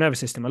central nervous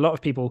system. A lot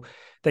of people,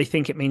 they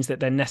think it means that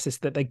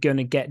that they're going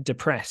to get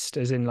depressed,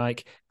 as in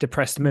like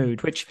depressed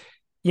mood, which,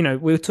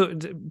 we'll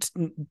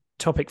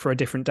topic for a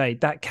different day.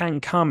 That can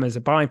come as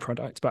a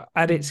byproduct, but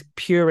at its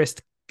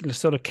purest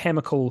sort of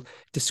chemical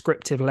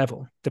descriptive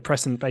level,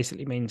 depressant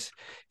basically means,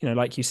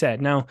 like you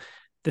said. Now,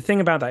 the thing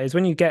about that is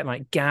when you get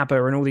like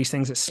GABA and all these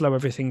things that slow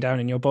everything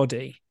down in your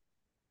body,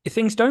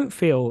 things don't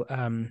feel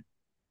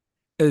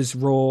as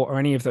raw or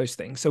any of those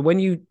things. So when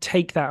you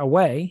take that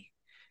away,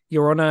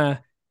 you're on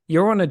a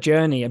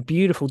journey, a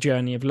beautiful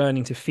journey of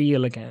learning to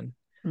feel again.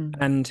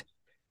 And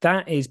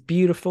that is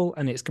beautiful,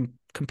 and it's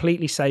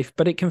completely safe,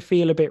 but it can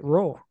feel a bit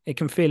raw.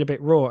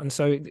 And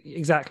so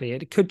exactly,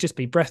 it could just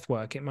be breath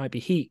work. It might be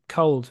heat,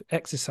 cold,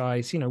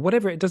 exercise,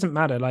 whatever. It doesn't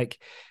matter.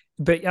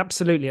 But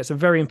absolutely, it's a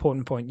very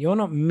important point. You're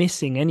not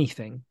missing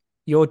anything.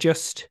 You're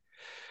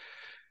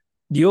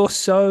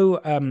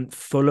so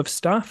full of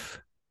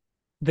stuff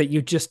that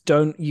you just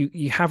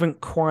you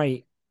haven't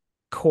quite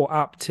caught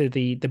up to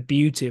the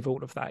beauty of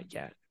all of that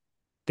yet.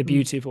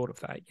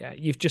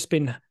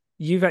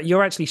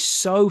 You're actually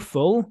so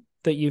full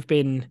that you've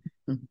been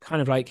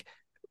kind of like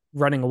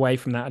running away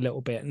from that a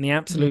little bit. And the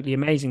absolutely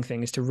amazing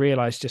thing is to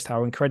realize just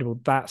how incredible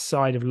that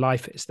side of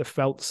life is. The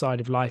felt side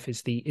of life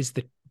is the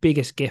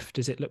biggest gift,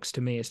 as it looks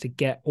to me, is to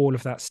get all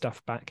of that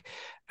stuff back.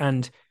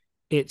 And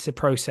it's a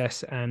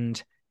process.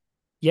 And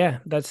yeah,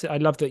 I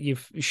love that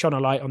you've shone a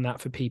light on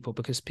that for people,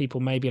 because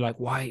people may be like,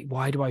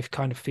 why do I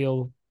kind of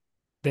feel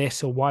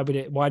this, or why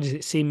does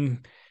it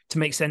seem to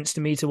make sense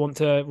to me to want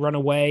to run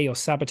away or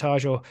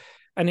sabotage,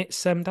 and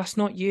it's that's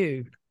not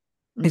you.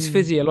 It's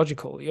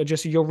physiological. You're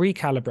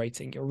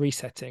recalibrating, you're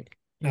resetting.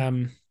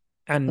 And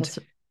that's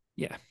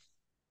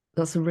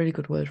a really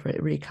good word for it,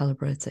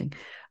 recalibrating.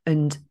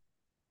 And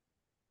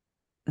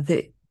I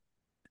think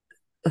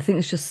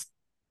it's just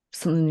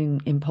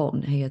something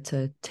important here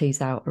to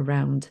tease out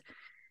around.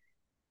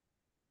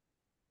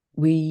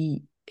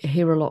 We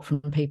hear a lot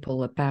from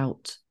people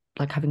about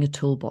like having a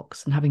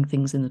toolbox and having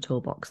things in the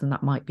toolbox, and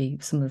that might be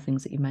some of the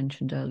things that you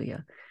mentioned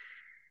earlier.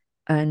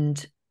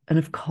 And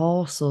of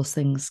course, those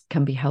things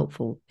can be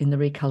helpful in the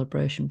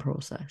recalibration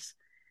process.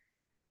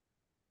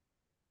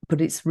 But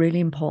it's really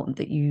important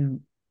that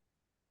you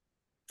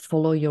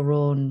follow your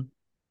own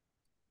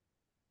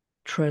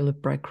trail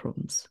of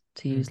breadcrumbs,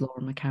 to use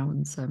Laura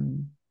McCowan's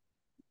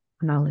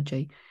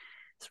analogy.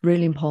 It's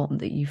really important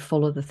that you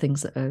follow the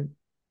things that are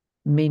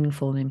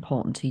meaningful and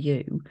important to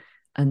you,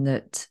 and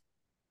that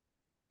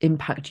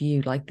impact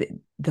you. Like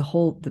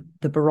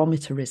the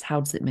barometer is, how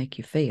does it make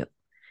you feel?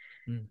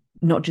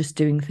 Not just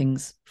doing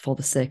things for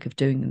the sake of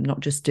doing them, not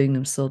just doing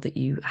them so that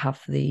you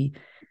have the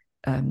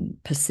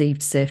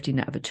perceived safety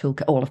net of a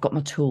toolkit. Oh, I've got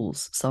my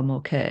tools, so I'm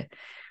okay.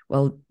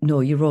 Well, no,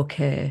 you're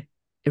okay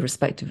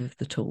irrespective of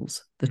the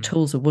tools. The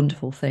tools are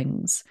wonderful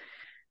things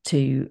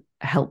to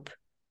help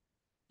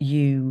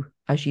you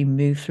as you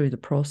move through the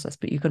process,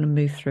 but you're going to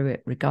move through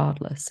it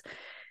regardless.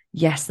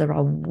 Yes, there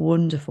are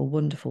wonderful,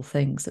 wonderful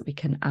things that we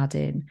can add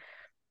in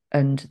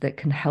and that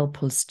can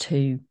help us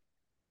to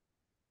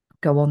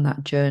go on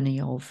that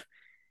journey of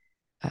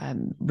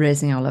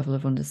raising our level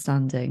of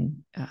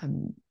understanding,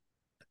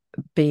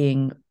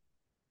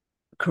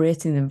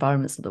 creating the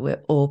environment so that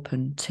we're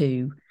open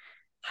to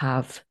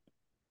have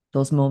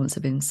those moments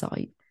of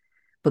insight.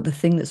 But the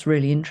thing that's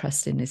really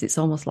interesting is it's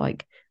almost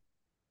like,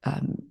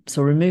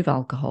 so remove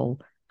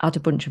alcohol, add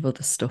a bunch of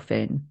other stuff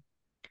in,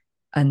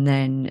 and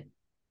then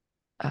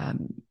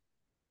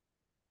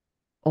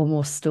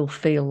almost still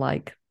feel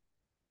like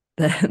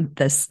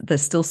there's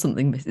still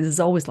something missing. There's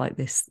always like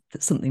this,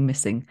 there's something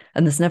missing,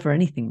 and there's never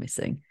anything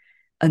missing.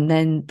 And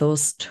then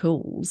those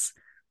tools,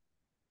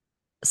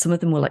 some of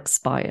them will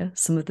expire,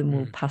 some of them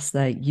will pass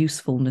their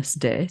usefulness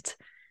date,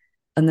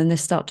 and then they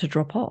start to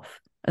drop off.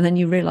 And then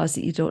you realize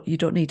that you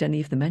don't need any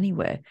of them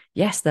anyway.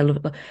 Yes, they're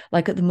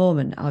like at the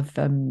moment, I've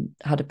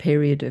had a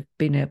period of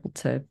being able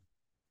to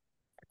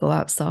go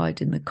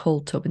outside in the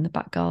cold tub in the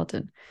back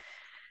garden,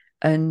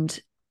 and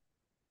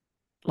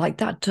like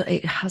that,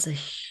 it has a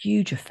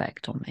huge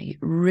effect on me. It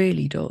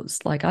really does.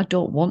 Like, I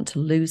don't want to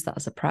lose that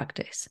as a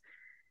practice,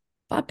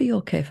 but I'd be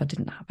okay if I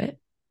didn't have it.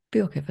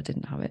 be okay if I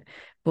didn't have it.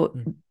 But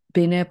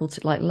being able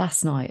to, like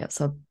last night,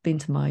 so I've been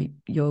to my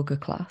yoga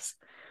class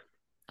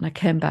and I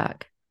came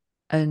back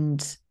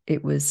and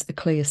it was a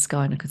clear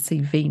sky and I could see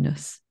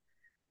Venus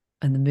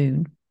and the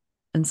moon.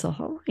 And so,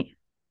 all right,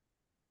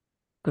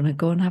 gonna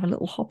go and have a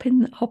little hop in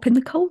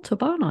the cold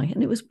tub, aren't I?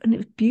 And it was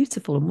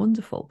beautiful and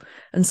wonderful.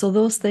 And so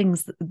those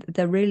things,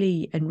 they're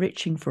really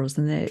enriching for us,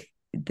 and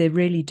they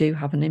really do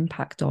have an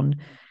impact on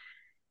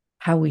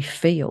how we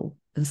feel.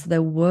 And so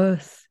they're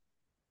worth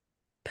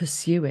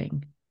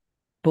pursuing.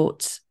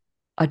 But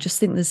I just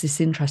think there's this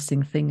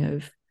interesting thing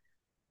of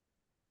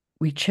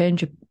we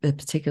change a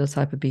particular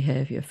type of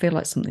behavior, feel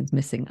like something's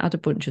missing, add a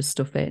bunch of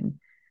stuff in,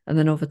 and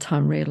then over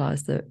time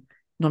realize that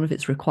none of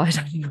it's required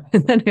anymore,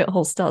 and then it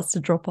all starts to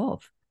drop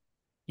off.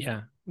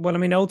 Yeah. Well, I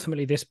mean,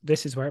 ultimately,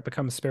 this is where it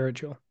becomes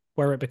spiritual,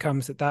 where it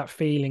becomes that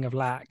feeling of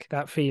lack,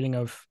 that feeling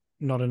of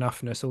not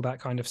enoughness, all that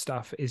kind of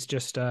stuff is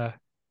just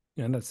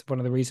that's one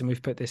of the reasons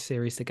we've put this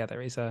series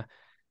together is a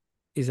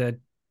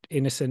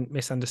innocent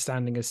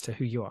misunderstanding as to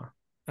who you are.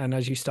 And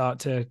as you start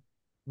to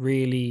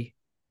really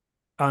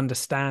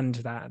understand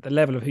that, the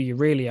level of who you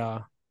really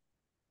are,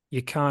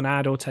 you can't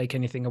add or take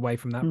anything away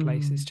from that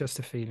place. It's just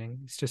a feeling.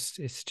 It's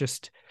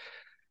just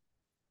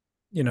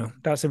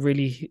that's a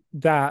really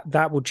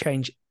that will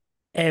change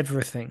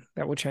everything.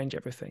 That will change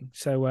everything.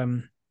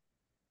 So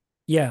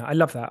yeah, I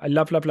love that. I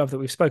love that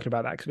we've spoken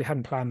about that because we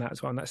hadn't planned that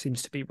as well. And that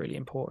seems to be really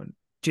important.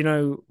 Do you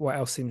know what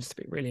else seems to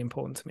be really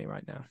important to me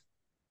right now?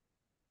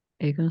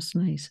 Are you going to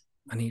sneeze?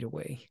 I need a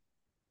wee.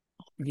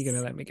 You're going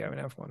to let me go and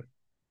have one?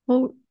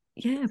 Well,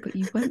 yeah, but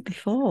you went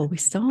before we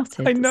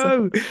started. I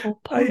know.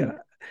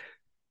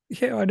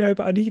 Yeah, I know,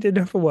 but I need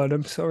another one.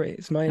 I'm sorry.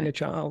 It's my inner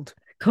child.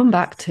 Come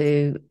back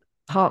to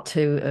part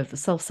 2 of the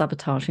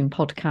self-sabotaging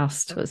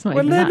podcast. It's not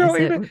even that,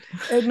 is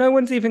it? No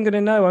one's even going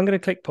to know. I'm going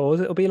to click pause.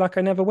 It'll be like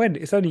I never went.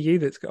 It's only you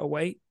that's got to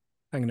wait.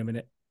 Hang on a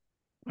minute.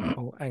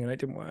 Oh, hang on. It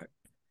didn't work.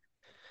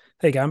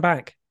 There you go. I'm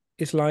back.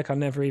 It's like I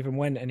never even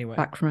went anywhere.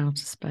 Back from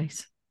outer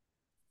space.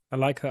 I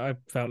like that I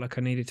felt like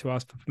I needed to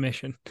ask for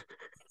permission.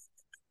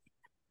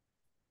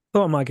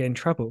 Thought I might get in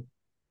trouble.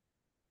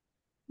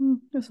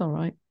 That's all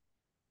right.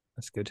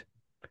 That's good.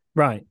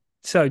 Right.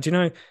 So, do you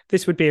know,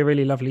 this would be a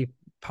really lovely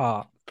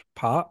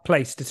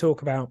place to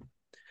talk about,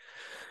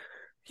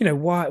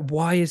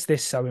 why is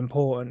this so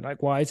important?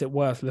 Like, why is it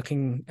worth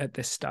looking at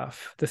this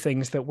stuff? The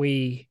things that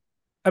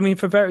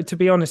to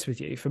be honest with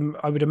you,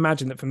 I would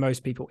imagine that for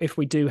most people, if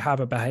we do have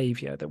a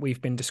behavior that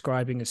we've been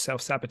describing as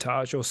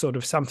self-sabotage or sort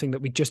of something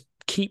that we just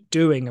keep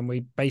doing and we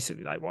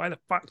basically like, why the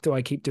fuck do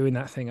I keep doing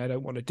that thing I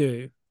don't want to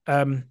do?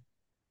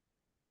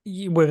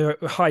 We're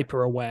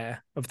hyper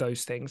aware of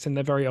those things, and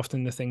they're very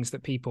often the things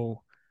that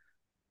people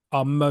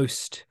are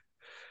most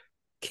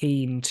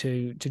keen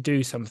to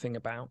do something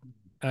about.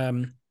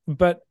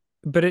 But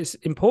it's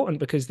important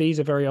because these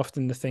are very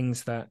often the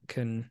things that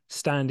can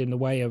stand in the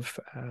way of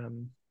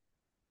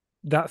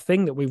that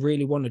thing that we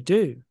really want to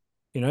do.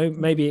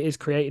 Maybe it is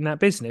creating that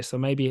business, or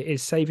maybe it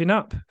is saving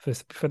up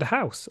for the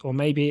house, or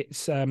maybe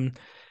it's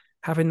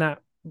having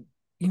that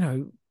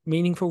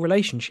meaningful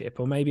relationship,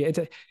 or maybe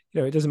it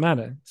doesn't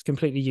matter. It's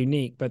completely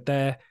unique, but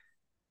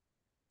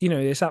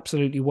it's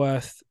absolutely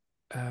worth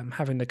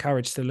having the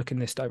courage to look in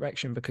this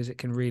direction because it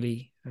can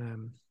really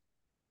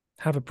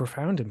have a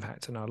profound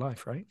impact on our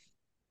life, right?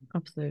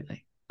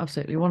 Absolutely.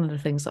 One of the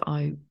things that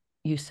I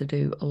used to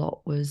do a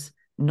lot was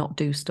not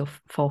do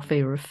stuff for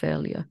fear of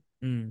failure.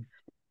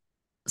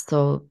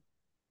 So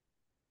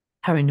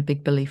carrying a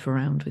big belief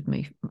around with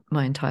me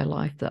my entire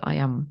life that I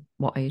am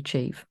what I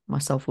achieve. My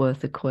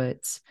self-worth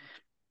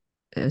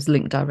is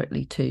linked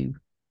directly to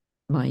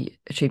my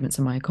achievements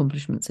and my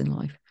accomplishments in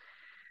life.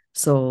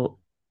 So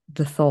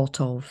the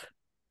thought of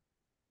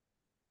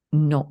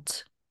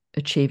not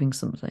achieving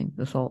something,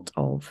 the thought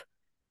of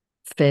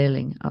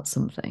failing at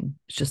something,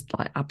 it's just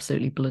like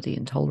absolutely bloody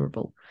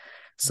intolerable.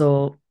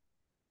 So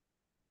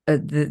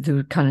there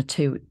were kind of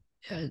two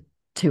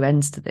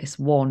ends to this.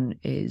 One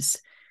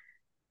is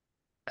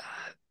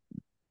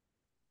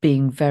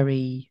being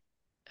very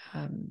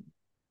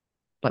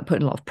like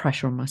putting a lot of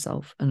pressure on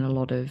myself and a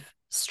lot of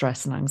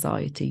stress and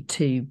anxiety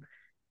to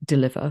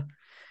deliver,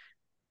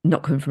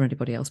 not coming from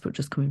anybody else, but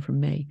just coming from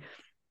me.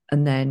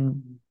 And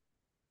then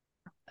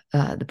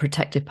the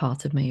protective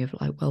part of me of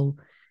like, well,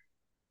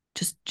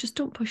 just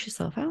don't push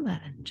yourself out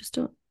there. Then just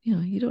don't,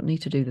 you don't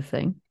need to do the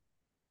thing.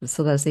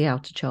 So there's the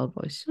outer child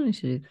voice. You don't need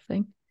to do the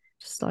thing.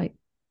 Just like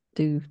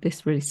do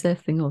this really safe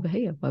thing over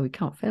here where we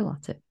can't fail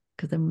at it,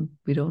 because then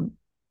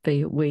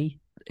we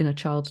inner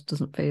child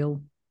doesn't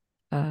feel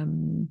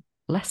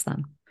less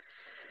than.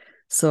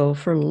 So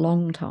for a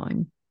long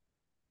time,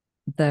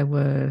 there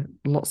were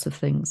lots of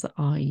things that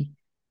I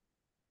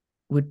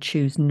would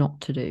choose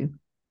not to do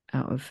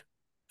out of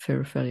fear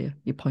of failure.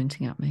 You're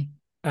pointing at me.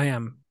 I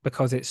am,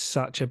 because it's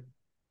such a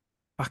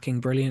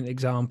fucking brilliant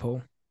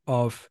example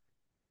of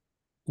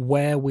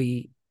where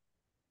we're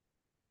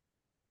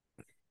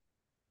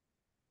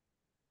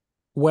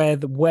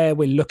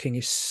looking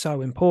is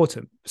so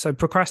important. So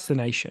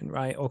procrastination,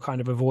 right, or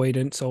kind of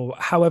avoidance, or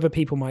however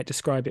people might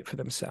describe it for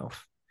themselves,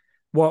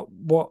 what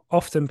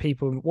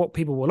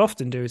people will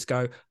often do is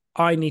go,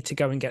 I need to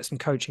go and get some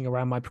coaching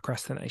around my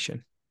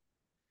procrastination.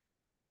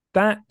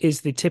 That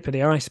is the tip of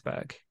the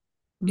iceberg.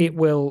 It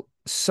will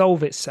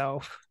solve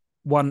itself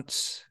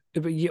once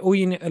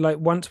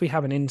once we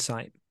have an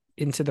insight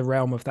into the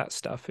realm of that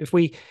stuff. If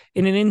we,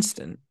 in an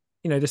instant,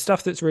 the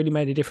stuff that's really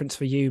made a difference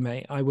for you,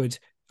 mate, I would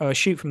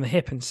shoot from the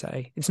hip and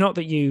say, it's not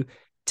that you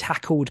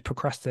tackled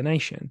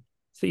procrastination,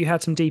 it's that you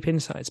had some deep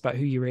insights about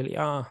who you really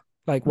are,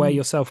 like where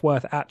your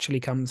self-worth actually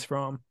comes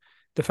from,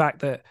 the fact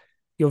that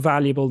you're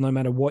valuable no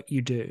matter what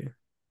you do.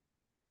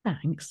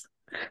 Thanks.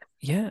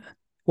 Yeah.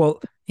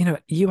 Well,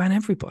 you and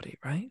everybody,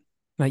 right?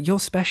 Like, you're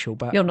special,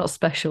 but you're not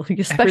special.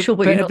 You're special,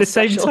 but you're not at the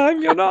special. same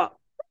time, you're not.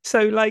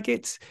 So like,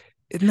 and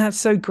that's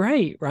so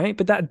great, right?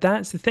 But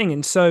that's the thing.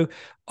 And so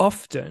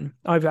often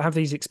I have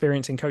these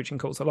experience in coaching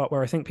calls a lot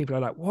where I think people are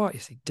like, what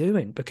is he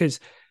doing? Because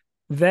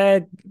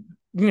they're,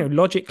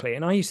 logically,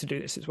 and I used to do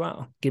this as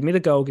well. Give me the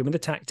goal, give me the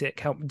tactic,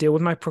 help deal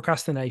with my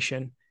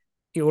procrastination.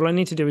 All I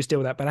need to do is deal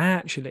with that. But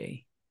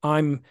actually,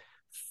 I'm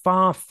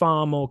far,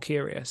 far more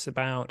curious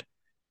about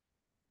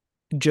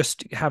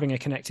just having a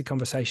connected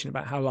conversation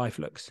about how life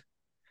looks,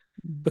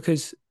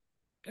 because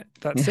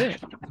that's it.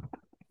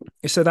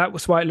 So that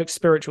was why it looks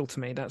spiritual to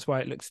me. That's why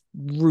it looks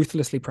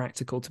ruthlessly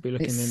practical to be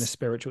looking in a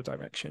spiritual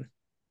direction.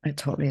 It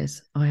totally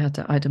is. I had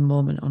a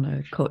moment on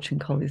a coaching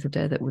call the other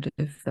day that would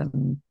have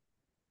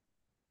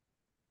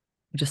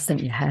just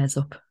sent your hairs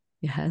up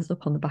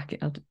on the back.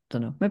 I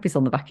don't know. Maybe it's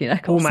on the back of your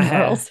neck or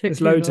somewhere else. There's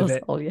loads of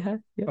it. All your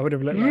hair. Yeah. I would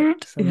have looked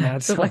like some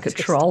mad scientist. Like a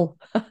troll.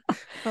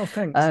 Oh,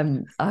 thanks.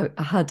 I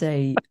had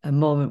a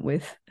moment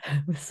with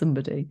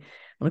somebody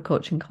on a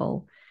coaching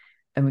call,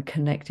 and we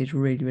connected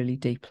really, really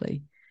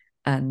deeply.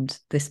 And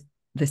this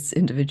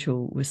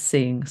individual was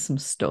seeing some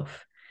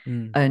stuff.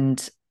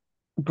 And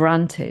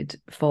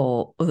granted,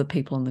 for other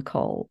people on the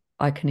call,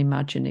 I can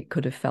imagine it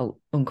could have felt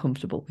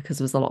uncomfortable because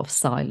there was a lot of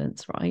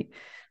silence, right?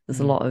 There's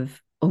a lot of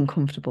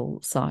uncomfortable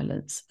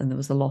silence, and there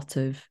was a lot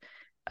of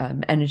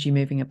energy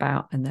moving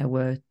about, and there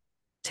were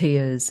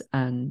tears,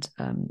 and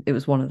it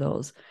was one of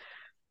those.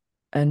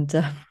 And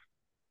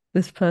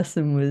this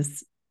person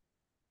was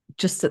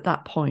just at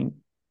that point,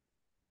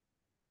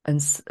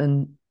 and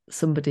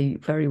somebody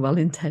very well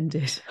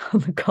intended on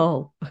the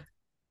call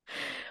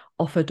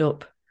offered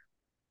up,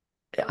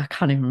 I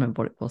can't even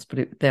remember what it was,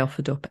 but they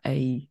offered up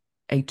a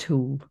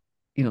tool,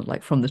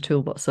 like from the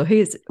toolbox. So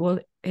here's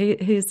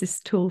this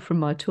tool from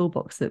my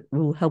toolbox that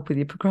will help with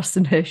your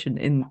procrastination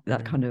in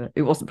that kind of,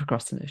 it wasn't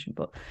procrastination,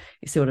 but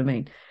you see what I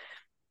mean?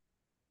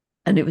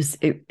 And it was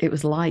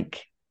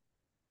like,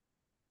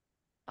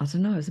 I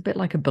don't know, it was a bit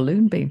like a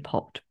balloon being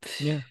popped.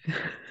 Yeah.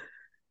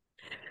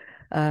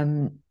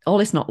 All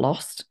is not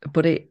lost,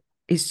 but it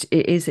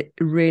is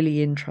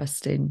really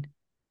interesting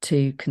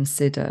to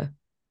consider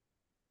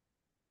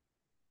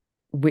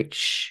what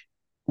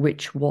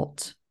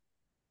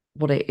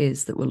it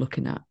is that we're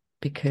looking at,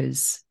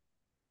 because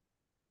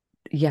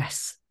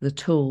yes, the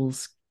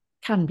tools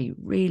can be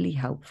really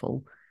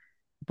helpful,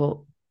 but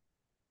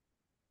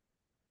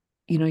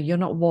you're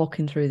not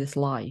walking through this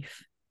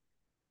life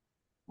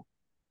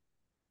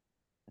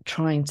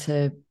trying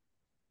to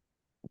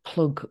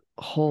plug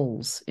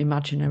holes,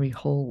 imaginary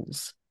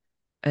holes,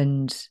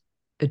 and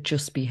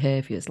adjust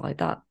behaviors like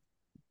that.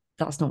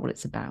 That's not what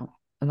it's about,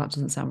 and that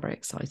doesn't sound very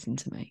exciting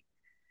to me.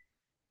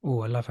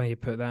 Oh, I love how you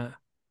put that.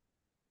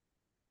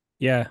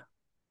 Yeah. I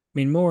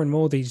mean, more and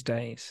more these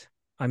days,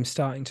 I'm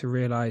starting to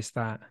realize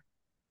that,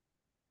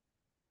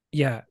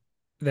 yeah,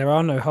 there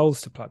are no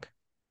holes to plug.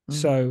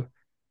 So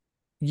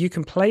you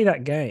can play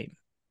that game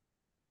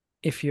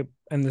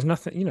and there's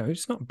nothing,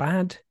 it's not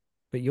bad,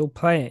 but you'll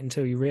play it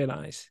until you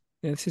realize,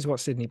 this is what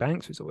Sydney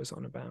Banks was always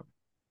on about.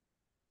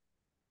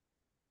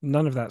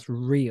 None of that's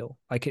real.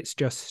 Like, it's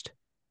just,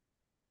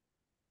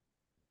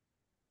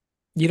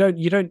 you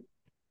don't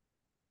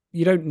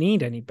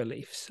need any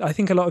beliefs. I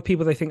think a lot of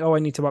people, they think, oh, I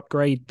need to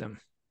upgrade them.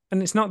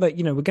 And it's not that,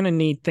 we're going to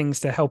need things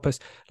to help us.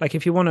 Like,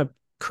 if you want to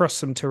cross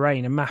some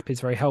terrain, a map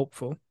is very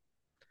helpful.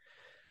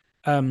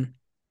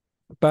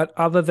 But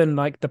other than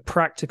like the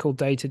practical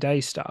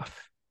day-to-day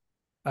stuff,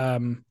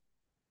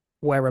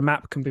 where a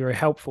map can be very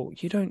helpful,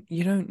 you don't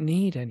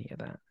need any of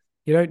that.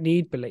 You don't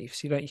need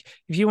beliefs. If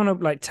you want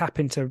to like tap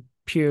into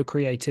pure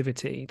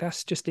creativity,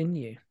 that's just in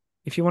you.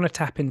 If you want to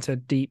tap into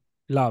deep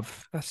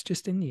love, that's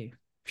just in you.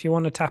 If you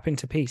want to tap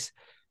into peace,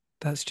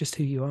 that's just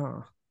who you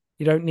are.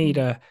 You don't need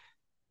a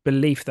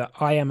belief that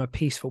I am a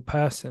peaceful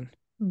person.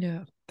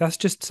 Yeah. That's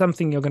just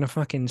something you're going to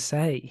fucking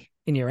say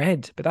in your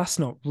head, but that's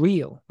not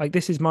real. Like,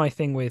 this is my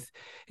thing with,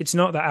 it's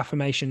not that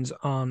affirmations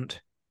can't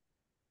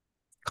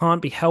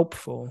be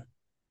helpful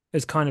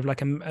as kind of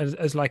like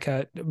as like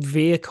a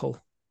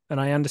vehicle. And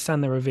I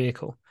understand they're a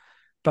vehicle,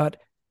 but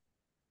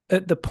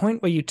at the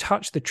point where you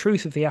touch the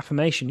truth of the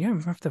affirmation, you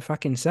don't have to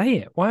fucking say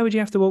it. Why would you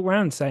have to walk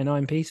around saying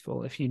I'm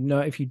peaceful if you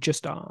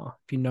just are,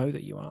 if you know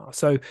that you are?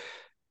 So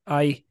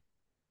I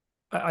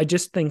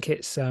just think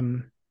it's,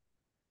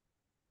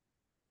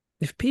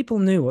 if people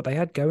knew what they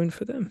had going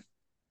for them,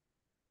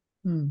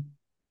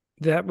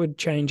 that would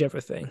change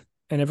everything.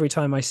 And every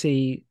time I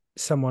see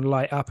someone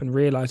light up and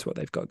realize what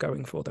they've got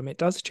going for them, it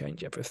does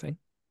change everything.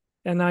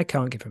 And I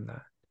can't give them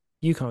that.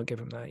 You can't give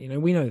them that.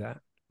 We know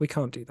that. We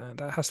can't do that.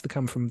 That has to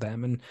come from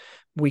them, and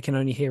we can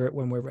only hear it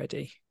when we're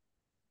ready.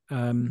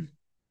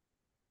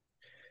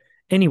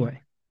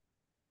 Anyway,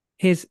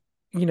 here's,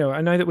 I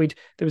know that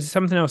there was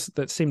something else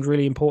that seemed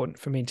really important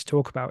for me to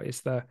talk about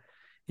is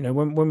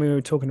when we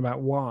were talking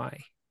about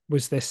why,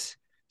 was this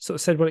sort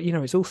of said, well,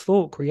 it's all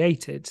thought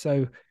created.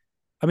 So,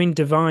 I mean,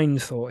 divine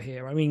thought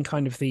here. I mean,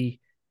 kind of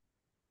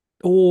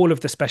all of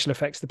the special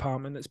effects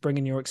department that's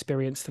bringing your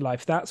experience to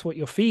life. That's what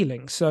you're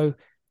feeling. So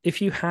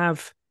if you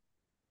have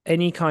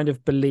any kind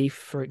of belief,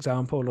 for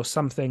example, or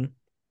something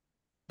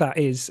that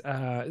is,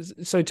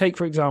 so take,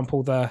 for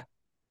example, the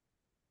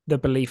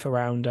belief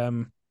around,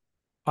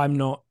 I'm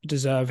not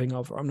deserving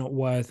of, or I'm not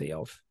worthy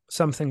of,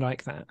 something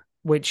like that,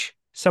 which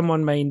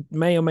someone may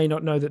or may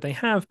not know that they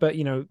have, but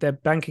their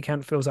bank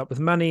account fills up with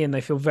money and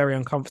they feel very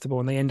uncomfortable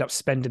and they end up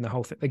spending the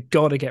whole thing. They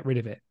got to get rid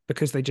of it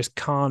because they just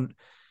can't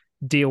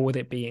deal with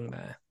it being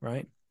there,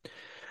 right?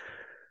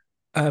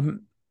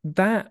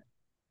 That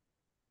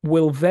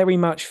will very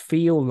much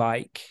feel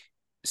like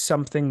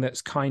something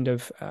that's kind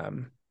of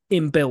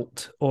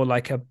inbuilt, or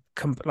like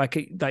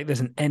there's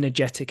an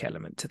energetic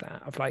element to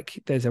that, of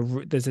like there's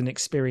an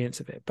experience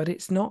of it, but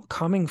it's not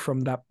coming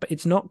from that. But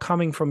it's not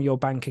coming from your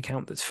bank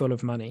account that's full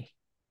of money.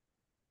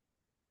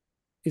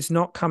 It's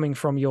not coming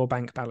from your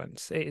bank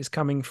balance. It is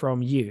coming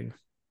from you,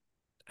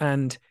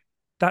 and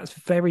that's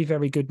very,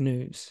 very good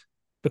news,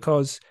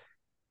 because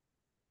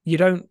you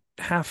don't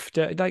have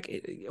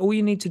to, all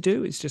you need to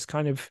do is just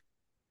kind of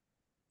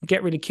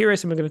get really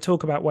curious, and we're going to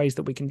talk about ways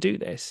that we can do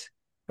this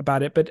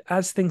about it. But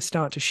as things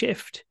start to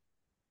shift,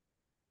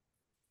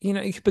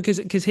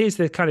 because here's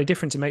the kind of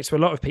difference it makes for a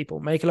lot of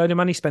people: make a load of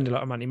money, spend a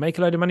lot of money, make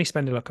a load of money,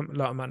 spend a lot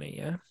of money.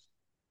 Yeah.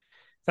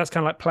 That's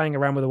kind of like playing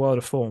around with a world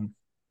of form.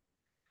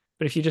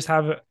 But if you just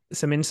have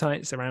some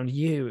insights around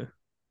you,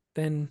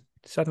 then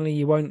suddenly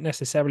you won't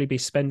necessarily be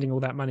spending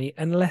all that money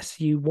unless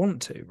you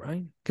want to,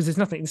 right? Because there's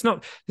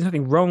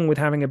nothing wrong with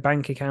having a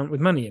bank account with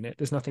money in it.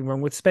 There's nothing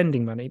wrong with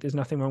spending money. There's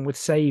nothing wrong with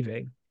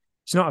saving.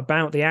 It's not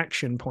about the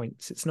action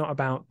points. It's not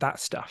about that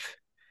stuff.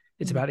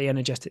 It's about the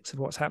energetics of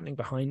what's happening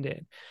behind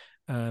it.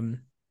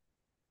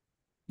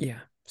 Yeah.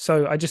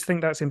 So I just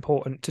think that's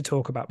important to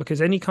talk about,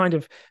 because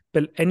anything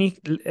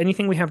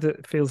we have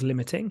that feels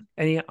limiting,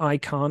 any I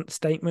can't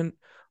statement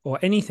or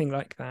anything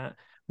like that,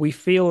 we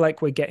feel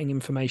like we're getting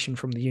information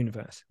from the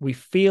universe. We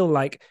feel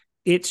like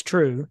it's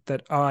true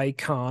that I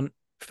can't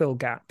fill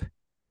gap.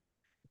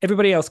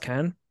 Everybody else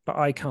can, but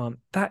I can't.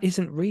 That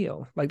isn't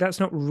real. Like, that's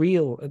not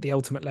real at the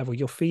ultimate level.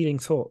 You're feeding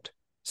thought.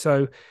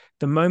 So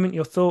the moment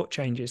your thought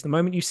changes, the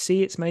moment you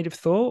see it's made of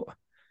thought,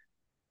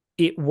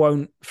 you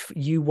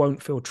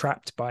won't feel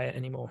trapped by it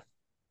anymore.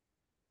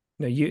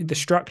 No, the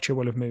structure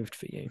will have moved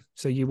for you.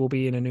 So you will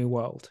be in a new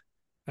world.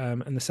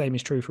 And the same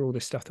is true for all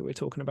this stuff that we're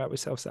talking about with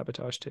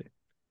self-sabotage too.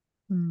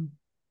 So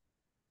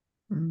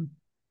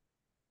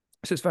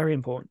it's very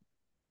important.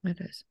 It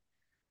is.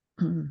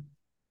 We're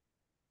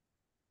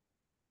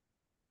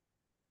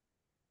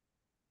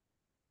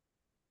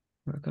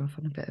going off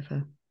on a bit of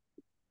a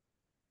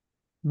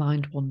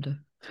mind wander.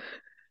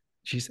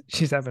 She's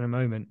having a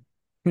moment.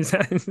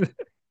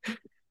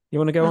 You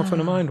want to go off on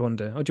a mind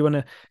wander, or do you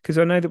want to? Because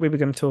I know that we were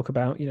going to talk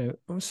about,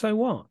 so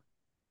what?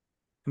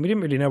 And we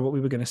didn't really know what we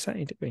were going to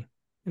say, did we?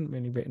 Didn't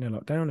really written a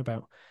lot down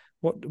about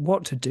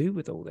what to do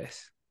with all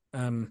this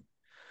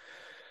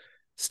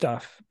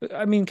stuff.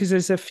 I mean, because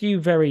there's a few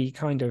very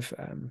kind of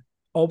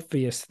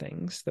obvious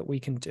things that we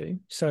can do.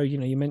 So,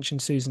 you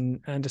mentioned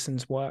Susan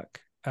Anderson's work,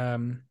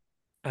 and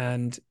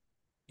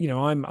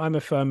I'm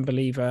a firm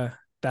believer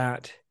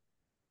that,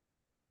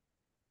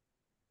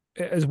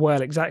 as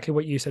well, exactly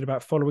what you said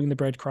about following the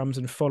breadcrumbs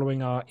and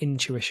following our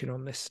intuition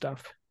on this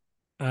stuff.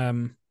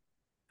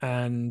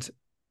 And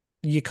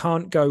you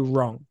can't go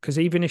wrong, because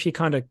even if you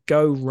kind of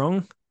go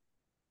wrong,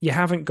 you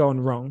haven't gone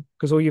wrong,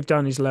 because all you've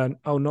done is learn,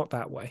 oh, not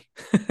that way.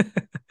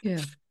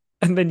 Yeah.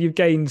 And then you've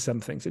gained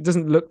something. So it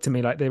doesn't look to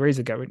me like there is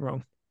a going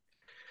wrong.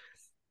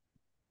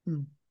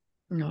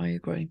 No, I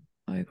agree.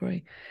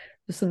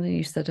 There's something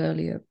you said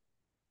earlier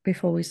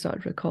before we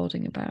started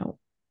recording about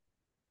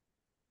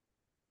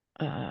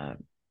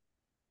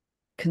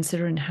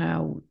considering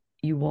how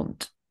you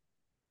want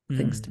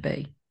things to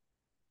be.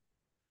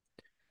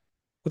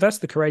 Well, that's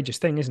the courageous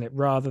thing, isn't it?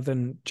 Rather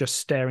than just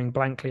staring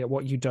blankly at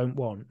what you don't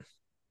want.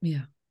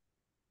 Yeah.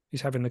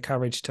 Is having the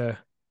courage to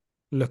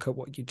look at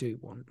what you do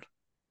want.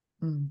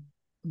 Having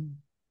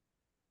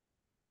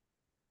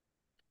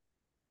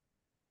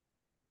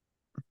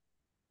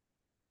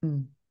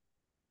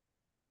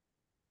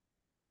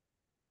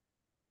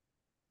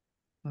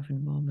a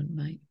moment,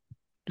 mate.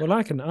 Well,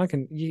 I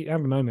can. You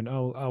have a moment.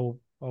 I'll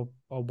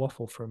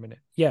waffle for a minute.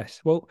 Yes.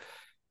 Well,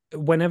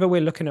 whenever we're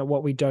looking at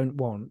what we don't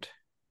want,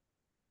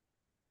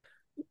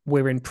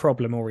 we're in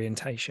problem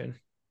orientation.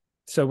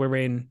 So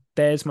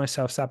there's my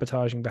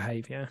self-sabotaging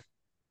behavior.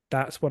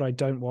 That's what I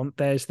don't want.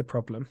 There's the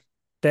problem.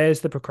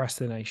 There's the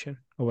procrastination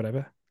or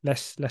whatever.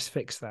 Let's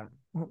fix that.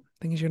 Well,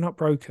 the thing is, you're not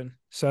broken.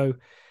 So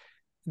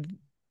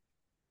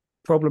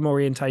problem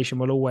orientation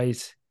will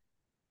always,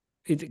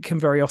 it can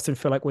very often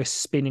feel like we're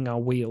spinning our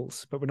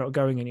wheels, but we're not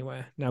going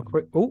anywhere. Now,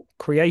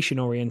 creation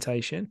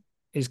orientation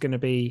is going to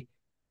be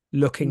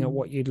looking at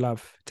what you'd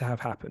love to have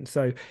happen.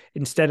 So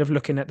instead of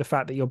looking at the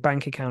fact that your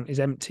bank account is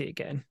empty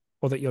again,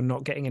 or that you're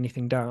not getting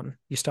anything done,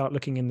 you start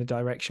looking in the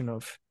direction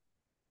of,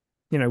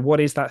 what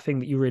is that thing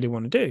that you really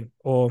want to do?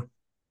 Or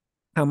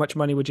how much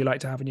money would you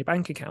like to have in your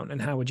bank account,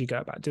 and how would you go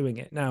about doing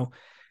it? Now,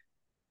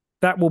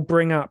 that will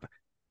bring up,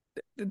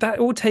 that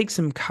will take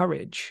some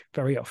courage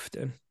very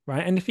often,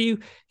 right? And if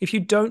you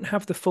don't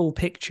have the full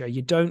picture,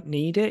 you don't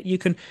need it. You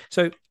can,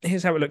 so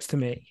here's how it looks to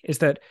me, is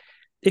that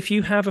if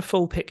you have a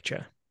full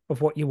picture of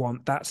what you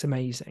want, that's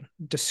amazing.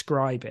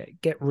 Describe it,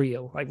 get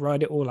real, like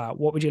write it all out.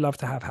 What would you love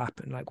to have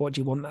happen? Like, what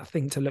do you want that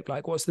thing to look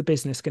like? What's the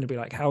business going to be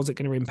like? How's it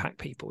going to impact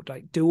people?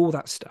 Like, do all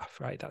that stuff,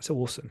 right? That's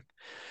awesome.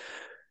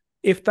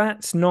 If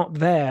that's not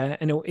there,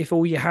 and if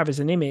all you have is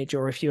an image,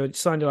 or if you're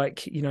kind of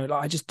like, like,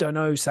 I just don't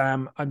know,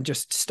 Sam, I'm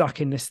just stuck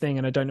in this thing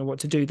and I don't know what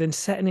to do, then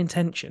set an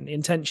intention. The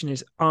intention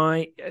is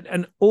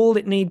and all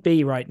it need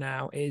be right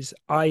now is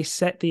I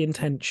set the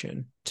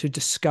intention to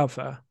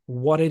discover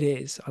what it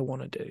is I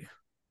want to do,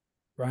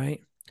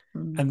 right?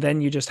 And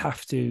then you just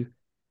have to,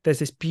 there's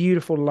this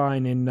beautiful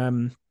line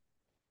in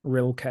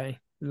Rilke,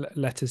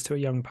 Letters to a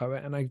Young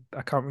Poet, and I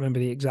can't remember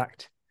the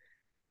exact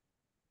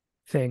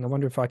thing. I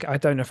wonder if I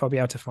don't know if I'll be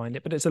able to find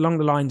it, but it's along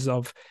the lines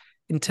of,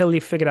 until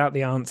you've figured out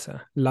the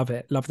answer, love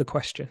it, love the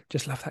question,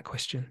 just love that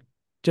question.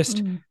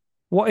 Just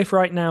what if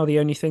right now the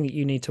only thing that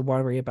you need to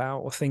worry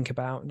about or think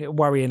about,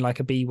 worry in like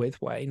a be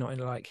with way, not in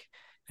like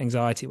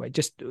anxiety way,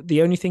 just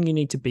the only thing you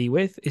need to be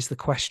with is the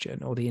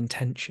question or the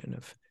intention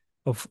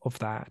of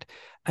that,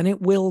 and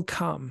it will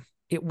come.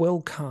 It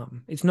will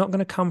come. It's not going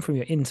to come from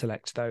your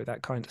intellect, though,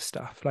 that kind of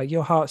stuff. Like,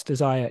 your heart's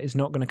desire is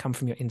not going to come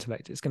from your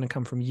intellect. It's going to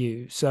come from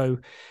you. So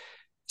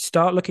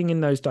start looking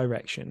in those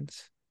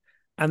directions,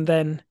 and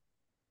then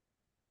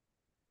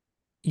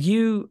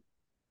you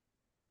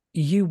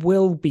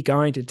will be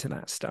guided to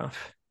that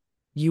stuff.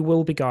 You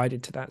will be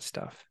guided to that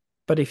stuff.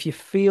 But if you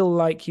feel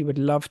like you would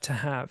love to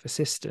have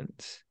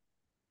assistance,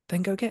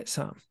 then go get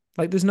some.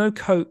 Like, there's no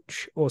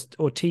coach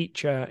or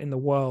teacher in the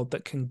world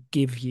that can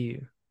give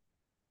you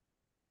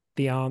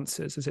the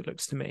answers, as it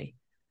looks to me.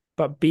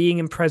 But being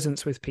in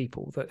presence with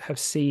people that have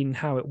seen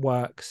how it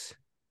works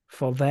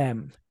for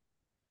them,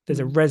 there's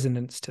a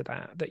resonance to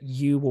that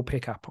you will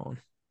pick up on,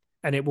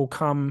 and it will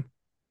come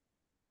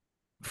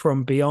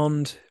from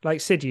beyond,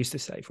 like Sid used to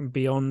say, from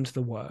beyond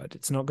the word.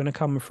 It's not going to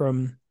come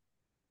from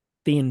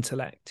the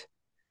intellect.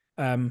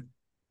 And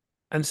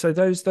so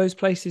those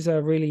places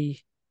are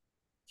really,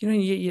 your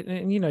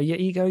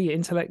ego, your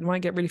intellect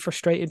might get really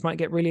frustrated, might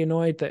get really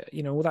annoyed, that,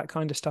 all that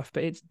kind of stuff.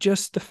 But it's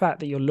just the fact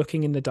that you're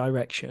looking in the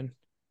direction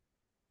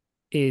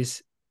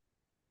is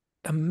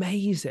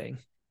amazing.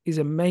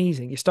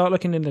 You start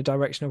looking in the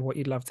direction of what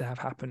you'd love to have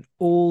happen.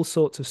 All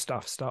sorts of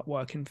stuff start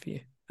working for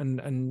you,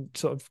 and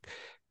sort of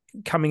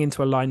coming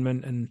into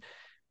alignment. And,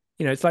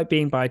 it's like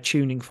being by a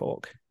tuning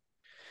fork.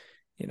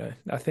 I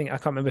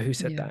can't remember who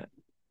said that.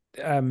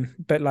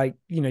 But like,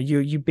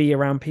 you be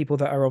around people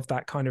that are of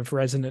that kind of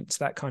resonance,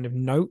 that kind of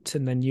note,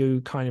 and then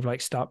you kind of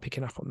like start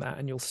picking up on that,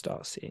 and you'll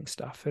start seeing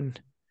stuff.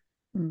 And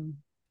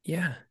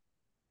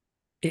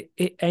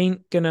it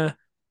ain't gonna,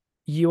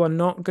 you are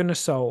not gonna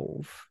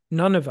solve,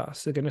 none of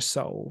us are gonna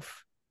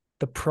solve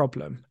the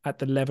problem at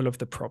the level of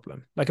the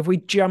problem. Like, if we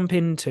jump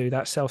into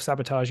that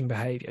self-sabotaging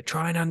behavior,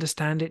 try and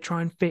understand it,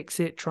 try and fix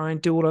it, try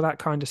and do all of that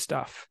kind of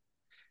stuff,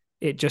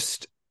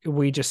 that's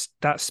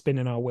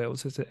spinning our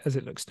wheels, as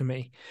it looks to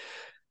me.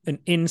 An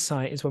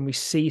insight is when we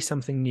see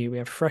something new, we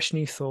have fresh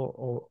new thought,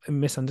 or a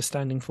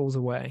misunderstanding falls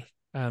away.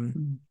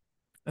 And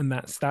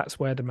that's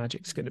where the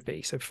magic's going to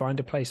be. So find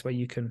a place where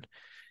you can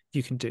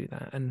do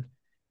that. And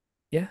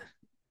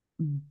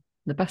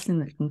the best thing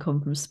that can come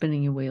from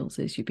spinning your wheels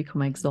is you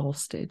become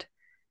exhausted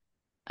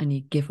and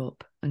you give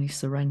up and you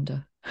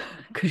surrender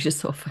because you're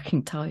so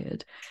fucking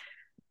tired.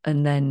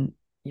 And then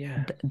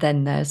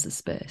then there's the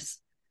space.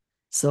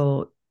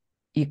 So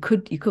you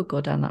could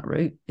go down that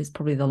route. It's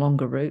probably the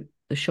longer route.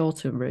 The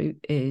shorter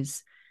route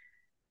is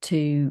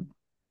to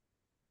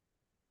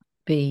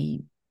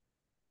make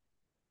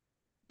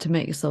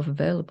yourself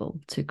available,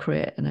 to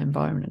create an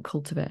environment and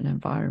cultivate an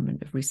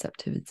environment of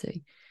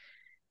receptivity.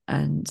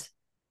 And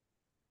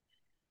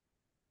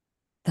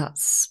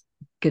that's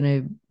going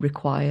to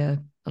require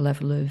a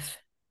level of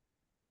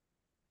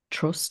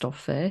trust or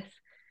faith.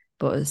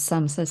 But as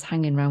Sam says,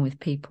 hanging around with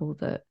people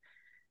that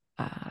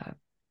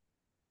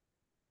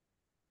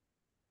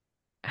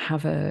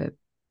have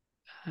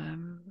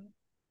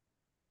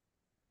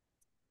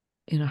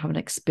have an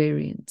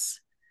experience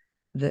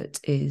that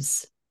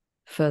is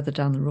further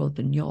down the road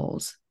than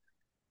yours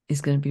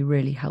is going to be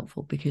really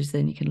helpful, because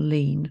then you can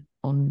lean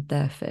on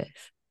their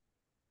faith.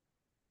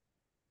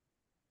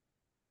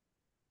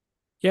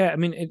 Yeah, I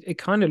mean, it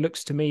kind of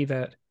looks to me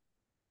that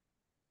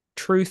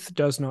truth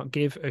does not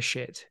give a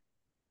shit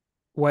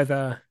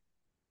whether,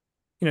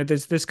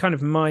 there's kind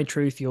of my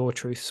truth, your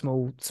truth,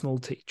 small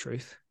t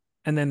truth.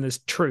 And then there's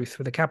truth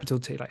with a capital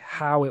T, like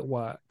how it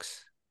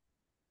works.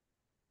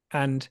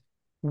 And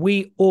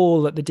we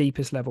all, at the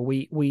deepest level,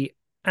 we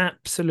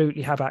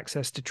absolutely have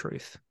access to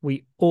truth.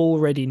 We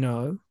already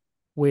know.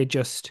 We're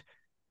just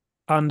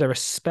under a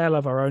spell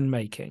of our own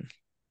making,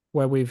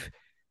 where we've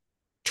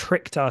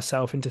tricked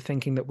ourselves into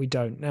thinking that we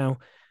don't. Now,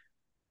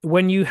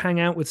 when you hang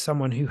out with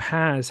someone who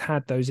has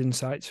had those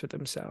insights for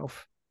themselves,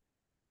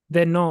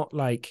 they're not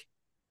like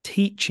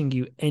teaching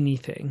you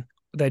anything.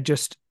 They're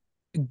just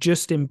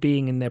in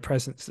being in their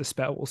presence, the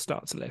spell will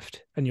start to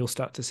lift and you'll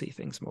start to see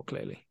things more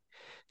clearly.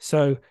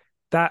 So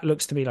that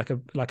looks to me like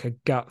a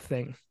gut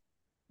thing,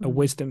 a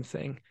wisdom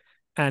thing.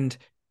 And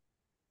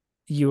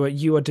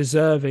you are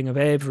deserving of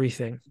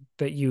everything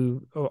that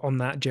you are on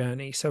that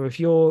journey. So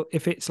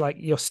if it's like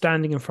you're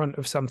standing in front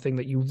of something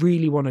that you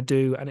really want to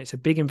do and it's a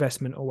big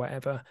investment or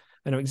whatever,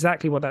 I know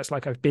exactly what that's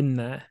like. I've been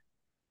there.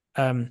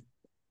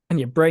 And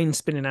your brain's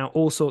spinning out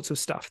all sorts of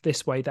stuff,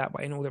 this way, that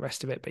way, and all the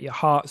rest of it. But your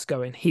heart's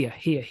going here,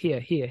 here,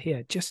 here, here,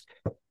 here. Just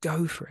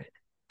go for it.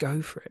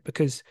 Go for it,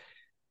 because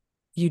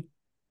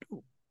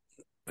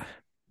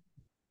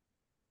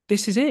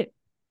this is it,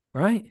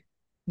 right?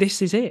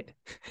 This is it.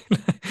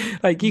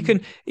 Like you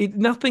can,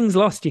 nothing's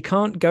lost. You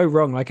can't go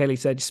wrong. Like Ellie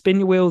said, spin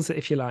your wheels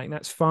if you like.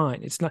 That's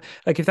fine. It's not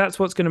like, if that's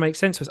what's going to make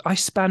sense to us. I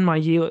span my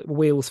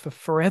wheels for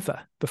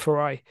forever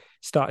before I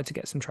started to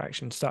get some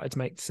traction, started to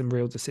make some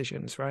real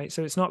decisions, right?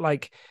 So it's not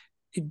like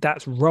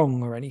that's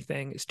wrong or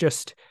anything. It's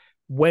just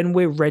when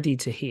we're ready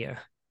to hear,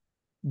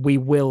 we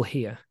will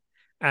hear.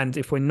 And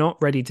if we're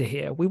not ready to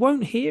hear, we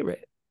won't hear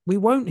it. We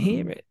won't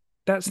hear it.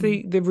 That's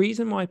the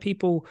reason why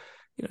people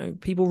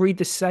read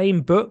the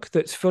same book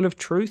that's full of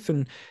truth,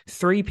 and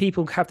 3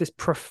 people have this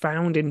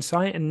profound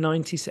insight and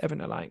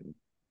 97 are like,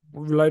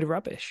 load of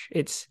rubbish.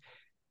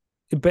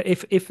 But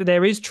if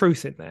there is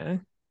truth in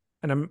there,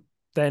 and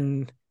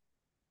then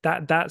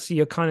that's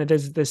your kind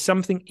of, there's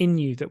something in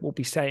you that will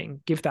be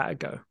saying, give that a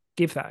go.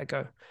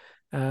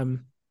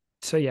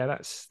 So yeah,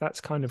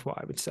 that's kind of what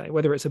I would say.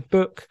 Whether it's a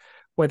book,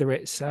 whether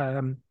it's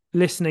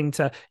listening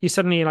to, you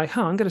suddenly like,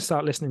 I'm going to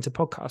start listening to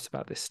podcasts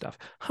about this stuff.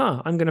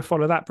 I'm going to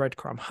follow that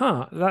breadcrumb.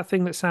 That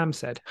thing that Sam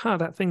said.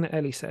 That thing that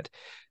Ellie said.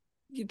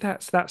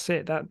 That's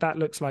it. That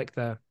looks like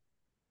the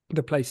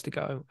place to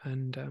go.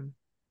 And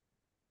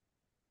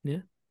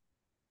yeah.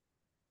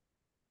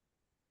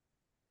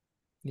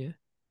 You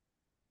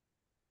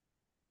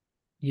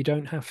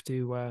don't have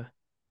to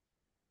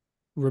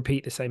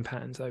repeat the same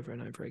patterns over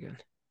and over again.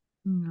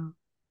 No.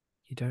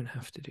 You don't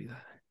have to do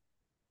that.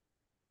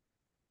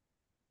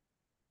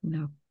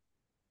 No.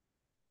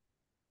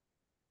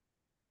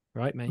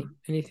 Right, mate.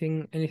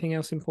 Anything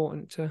else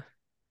important to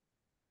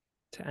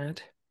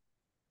add?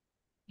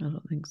 I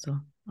don't think so.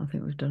 I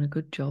think we've done a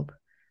good job.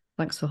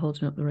 Thanks for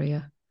holding up the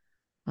rear.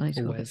 I need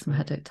to go get some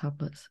headache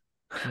tablets.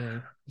 Yeah,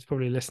 it's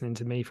probably listening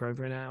to me for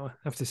over an hour. I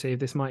have to see if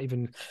this might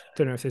even,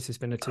 don't know if this has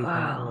been a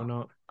 2-parter or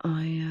not.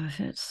 I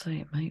hate to say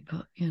it, mate,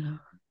 but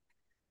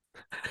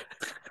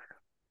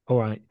All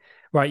right.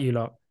 Right, you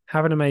lot.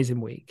 Have an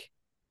amazing week.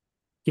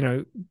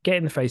 Get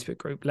in the Facebook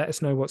group. Let us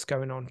know what's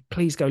going on.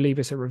 Please go leave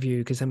us a review,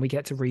 because then we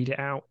get to read it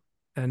out.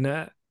 And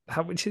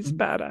which is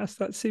badass.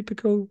 That's super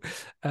cool.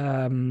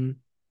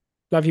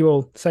 Love you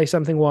all. Say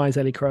something wise,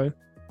 Ellie Crow.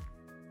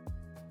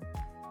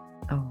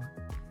 Oh,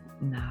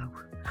 no.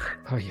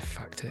 Oh, you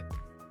fucked it.